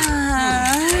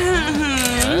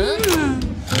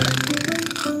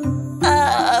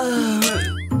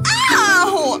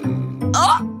 Ow!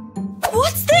 Oh,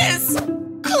 what's this?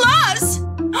 Claws!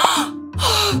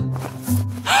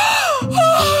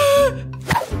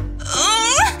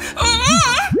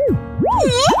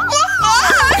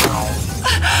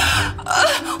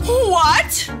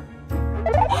 What?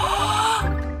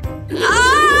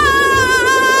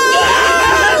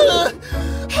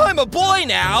 I'm a boy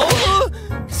now.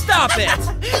 Stop it.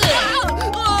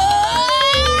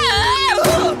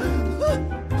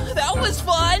 That was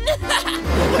fun.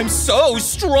 I'm so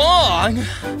strong.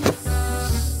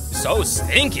 So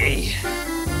stinky.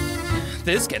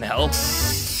 This can help.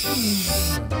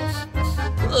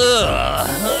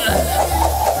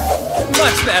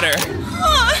 Much better.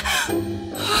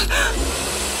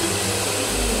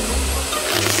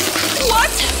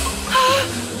 What?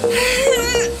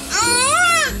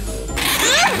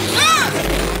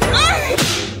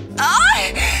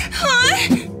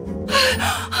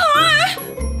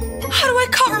 How do I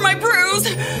cover my bruise?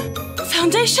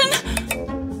 Foundation?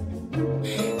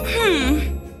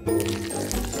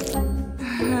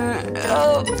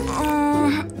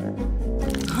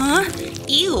 Huh?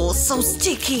 Ew, so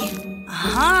sticky.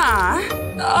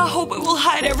 I hope it will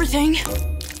hide everything.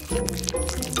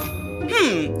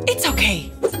 It's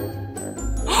okay.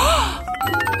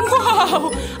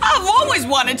 Whoa! I've always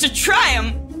wanted to try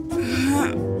them.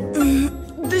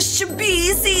 This should be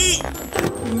easy.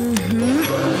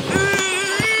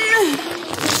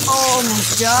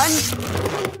 Almost done.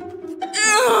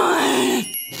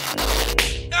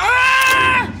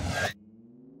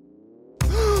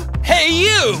 Hey,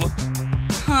 you!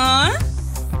 Huh?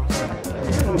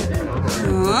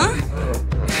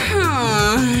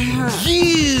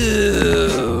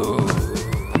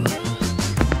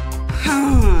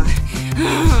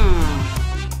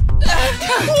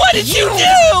 What did you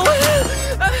do?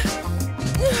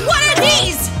 What are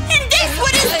these? And this?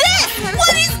 What is this?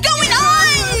 What is going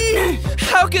on?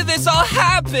 How could this all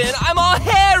happen? I'm all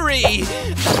hairy.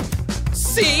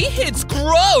 See? It's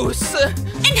gross.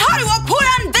 And how do I put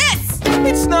on this?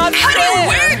 It's not How fair. do you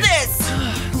wear this?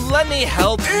 Let me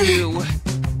help you.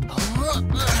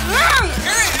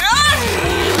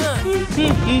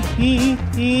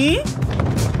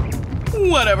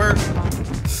 Whatever.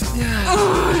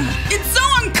 It's so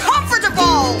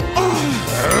uncomfortable!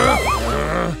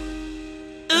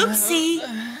 Oopsie.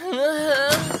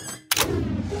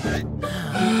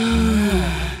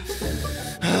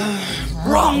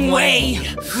 Wrong way!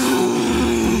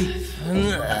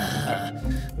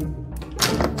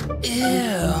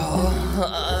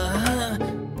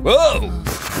 Whoa!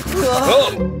 Oh!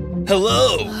 Hello!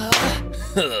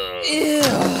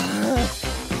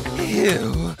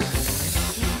 Ew.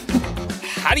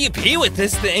 How do you pee with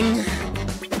this thing?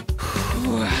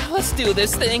 Let's do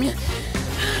this thing.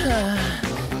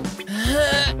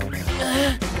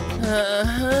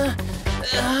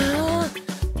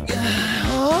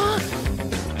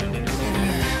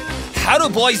 How do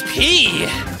boys pee?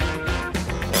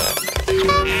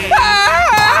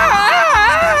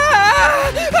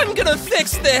 I'm gonna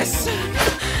fix this!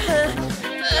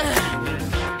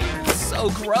 So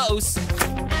gross.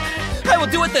 I will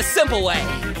do it the simple way.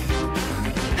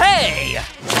 Hey!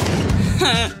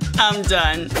 I'm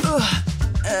done.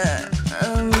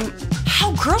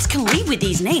 How girls can leave with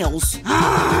these nails?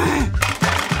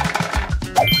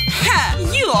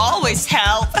 You always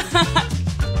help.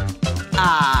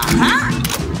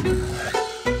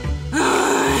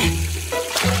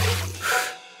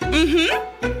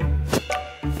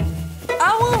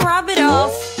 I will rub it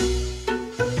off.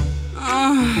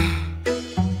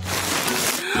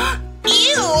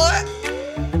 Ew!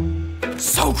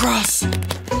 So gross.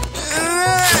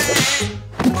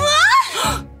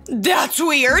 That's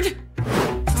weird.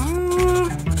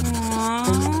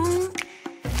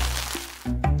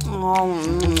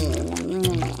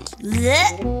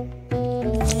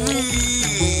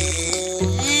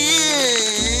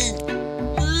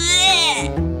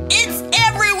 It's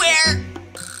everywhere.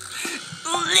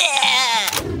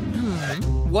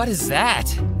 What is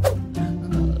that?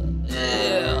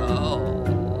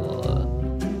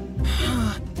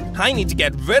 I need to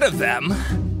get rid of them.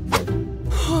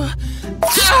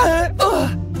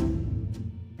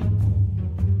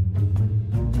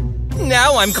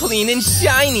 Now I'm clean and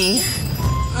shiny.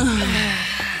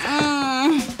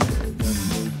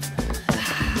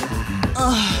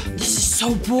 This is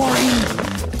so boring.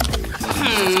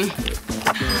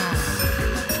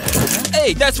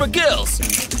 Hey, that's for girls.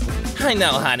 I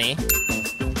know, honey.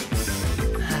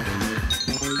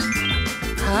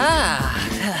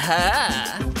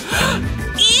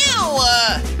 Ew!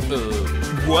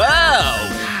 Whoa!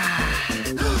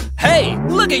 Hey,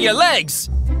 look at your legs!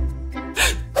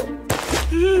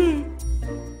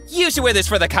 You should wear this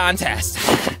for the contest.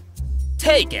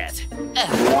 Take it.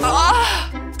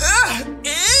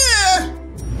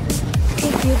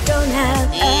 If you don't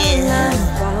have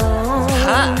enough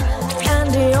bone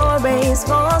and your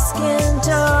baseball skin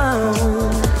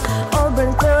tone,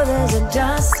 open clothes are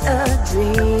just a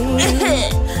dream.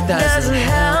 Doesn't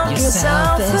help your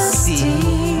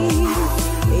self-esteem.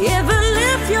 Even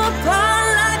if you're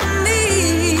poor like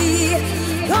me,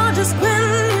 gorgeous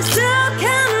queen you still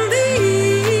can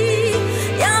be.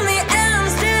 Yummy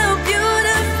and still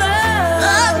beautiful.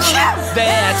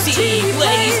 That's the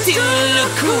place to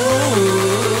look cool.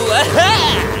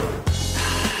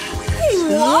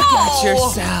 Look at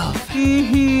yourself.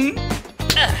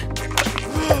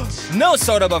 No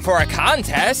soda before a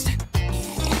contest.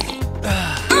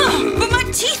 But my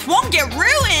teeth won't get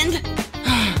ruined.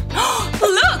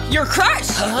 Look, you're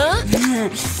crushed.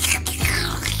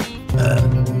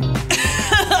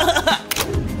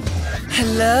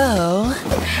 Hello.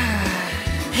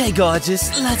 Hey,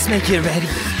 gorgeous. Let's make it ready.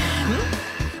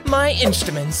 My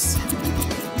instruments.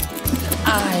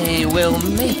 I will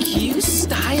make you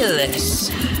stylish.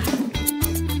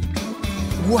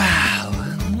 Wow.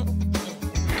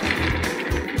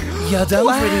 You're done,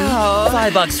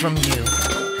 pretty. $5 from you.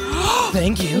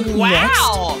 Thank you.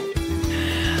 Wow. Next.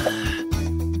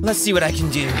 Let's see what I can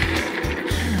do.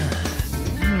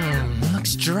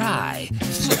 Looks dry.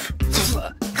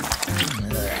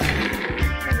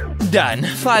 Done.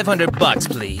 $500,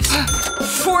 please.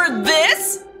 For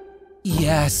this?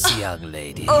 Yes, young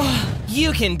lady.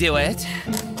 You can do it.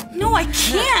 No, I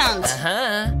can't.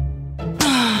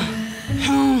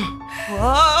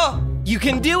 Whoa. You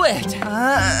can do it.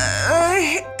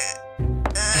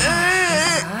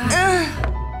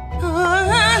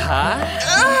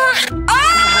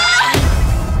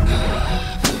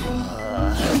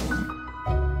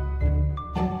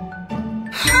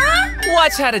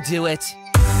 Watch how to do it.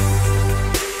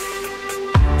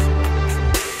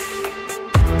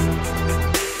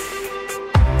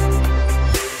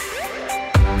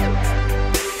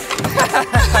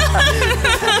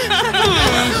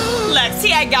 Let's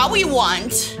see, I got what we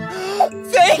want.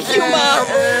 Thank you, Mom.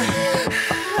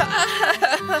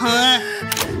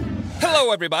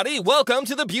 Hello, everybody. Welcome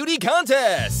to the beauty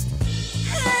contest.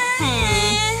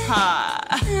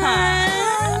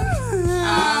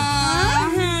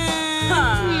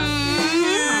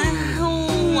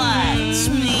 Watch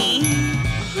me.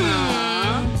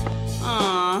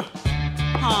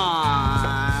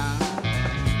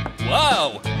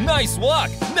 Wow, nice walk.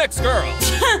 Next girl.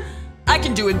 I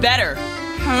can do it better.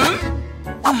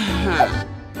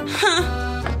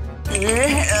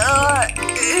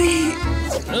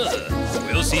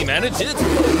 Will she manage it?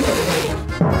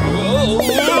 Whoa.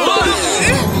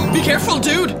 Be careful,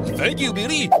 dude. Thank you,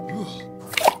 Beauty.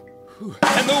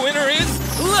 And the winner is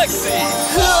Lexi.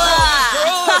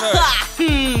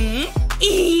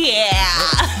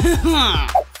 Yeah.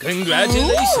 Good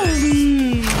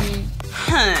Congratulations.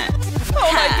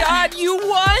 Oh my god, you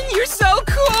won! You're so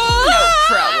cool! No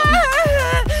problem.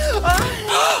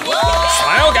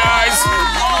 Smile, guys.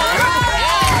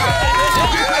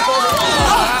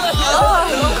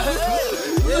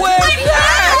 We're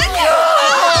back!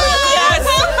 Yes!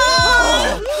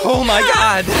 Oh my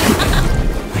god!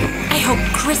 I hope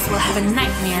Chris will have a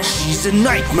nightmare. She's a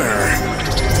nightmare.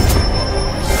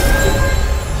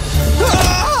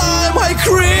 My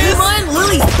Chris! Am I in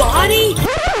Lily's body?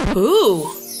 Ooh,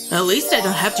 at least I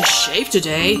don't have to shave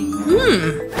today.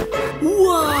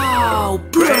 Wow,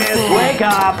 perfect. Wake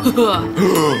up!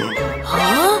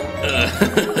 Huh?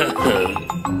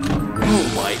 Oh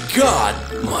my god!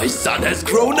 My son has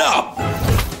grown up!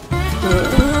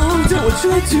 What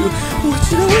should I do? What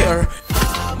should I wear?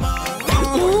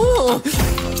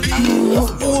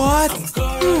 What?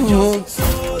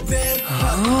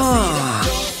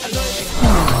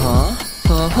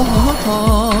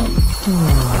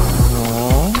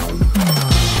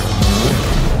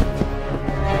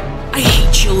 I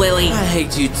hate you, Lily. I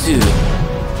hate you too.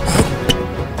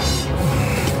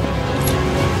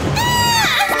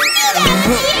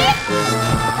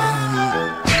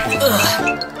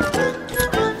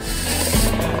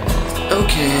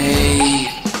 Okay.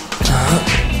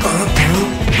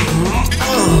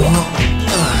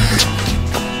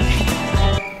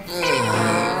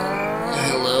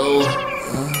 Hello.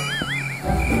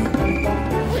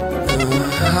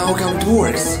 How come it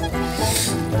works?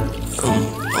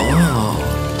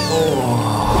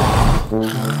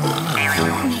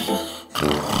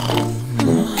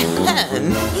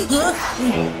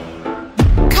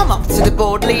 Come up to the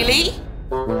board, Lily.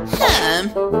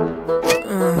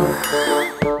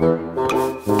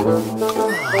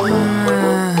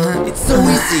 It's so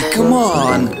easy, come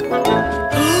on.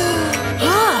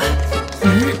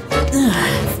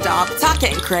 Stop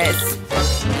talking, Chris.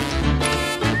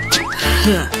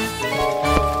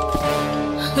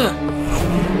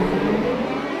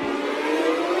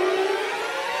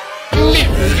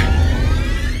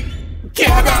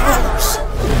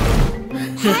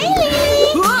 Hi, Lily.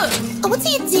 What are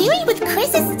you doing with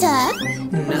Chris's stuff?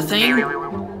 Nothing.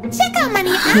 Check out my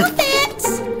new outfit.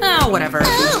 Oh, whatever.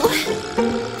 Oh,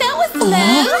 that was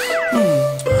slow.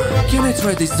 Can I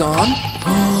try this on?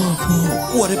 Oh,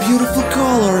 what a beautiful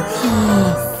color.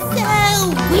 So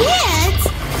weird.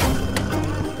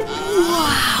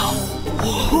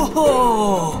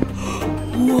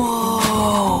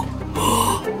 Whoa.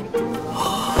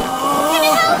 Can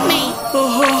you help me?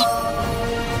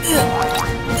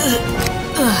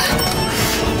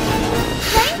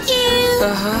 Thank you.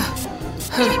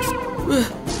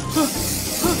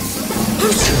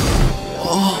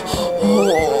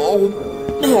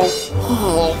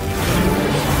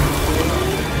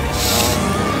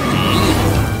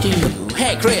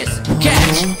 Hey, Chris,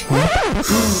 catch!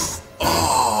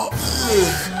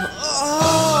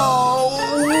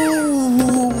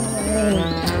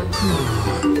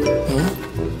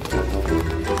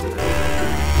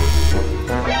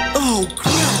 Oh,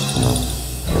 crap!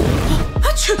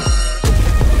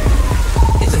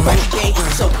 It's a crappy day,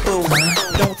 so boom.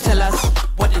 Don't tell us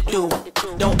what to do.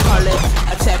 Don't call it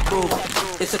a taboo.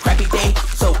 It's a crappy day,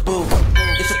 so boom.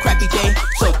 It's a crappy day,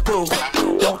 so boom.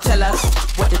 Don't tell us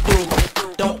what to do.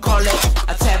 Don't call it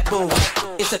a taboo.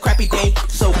 It's a crappy day,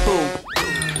 so boom.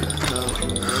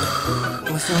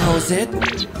 So how is it?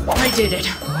 I did it.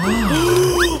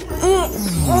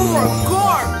 Oh my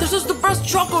god! This is the best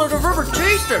chocolate I've ever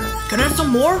tasted! Can I have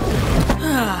some more?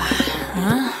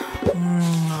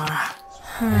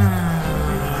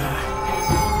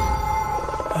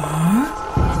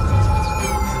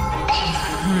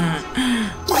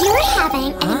 You're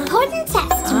having an important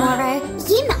test tomorrow.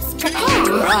 You must prepare.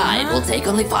 Right, will take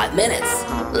only 5 minutes.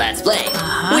 Let's play.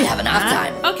 We have enough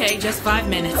time. Okay, just 5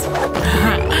 minutes.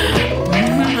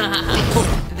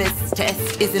 This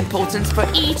test is important for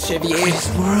each of you. Chris,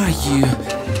 where are you?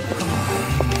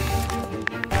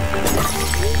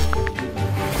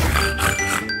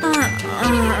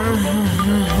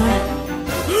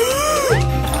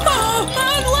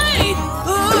 I'm late!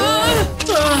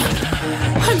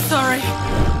 I'm sorry.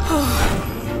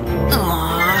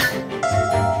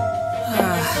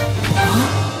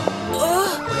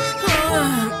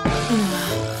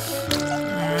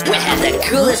 We had the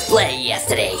coolest play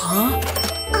yesterday. Huh?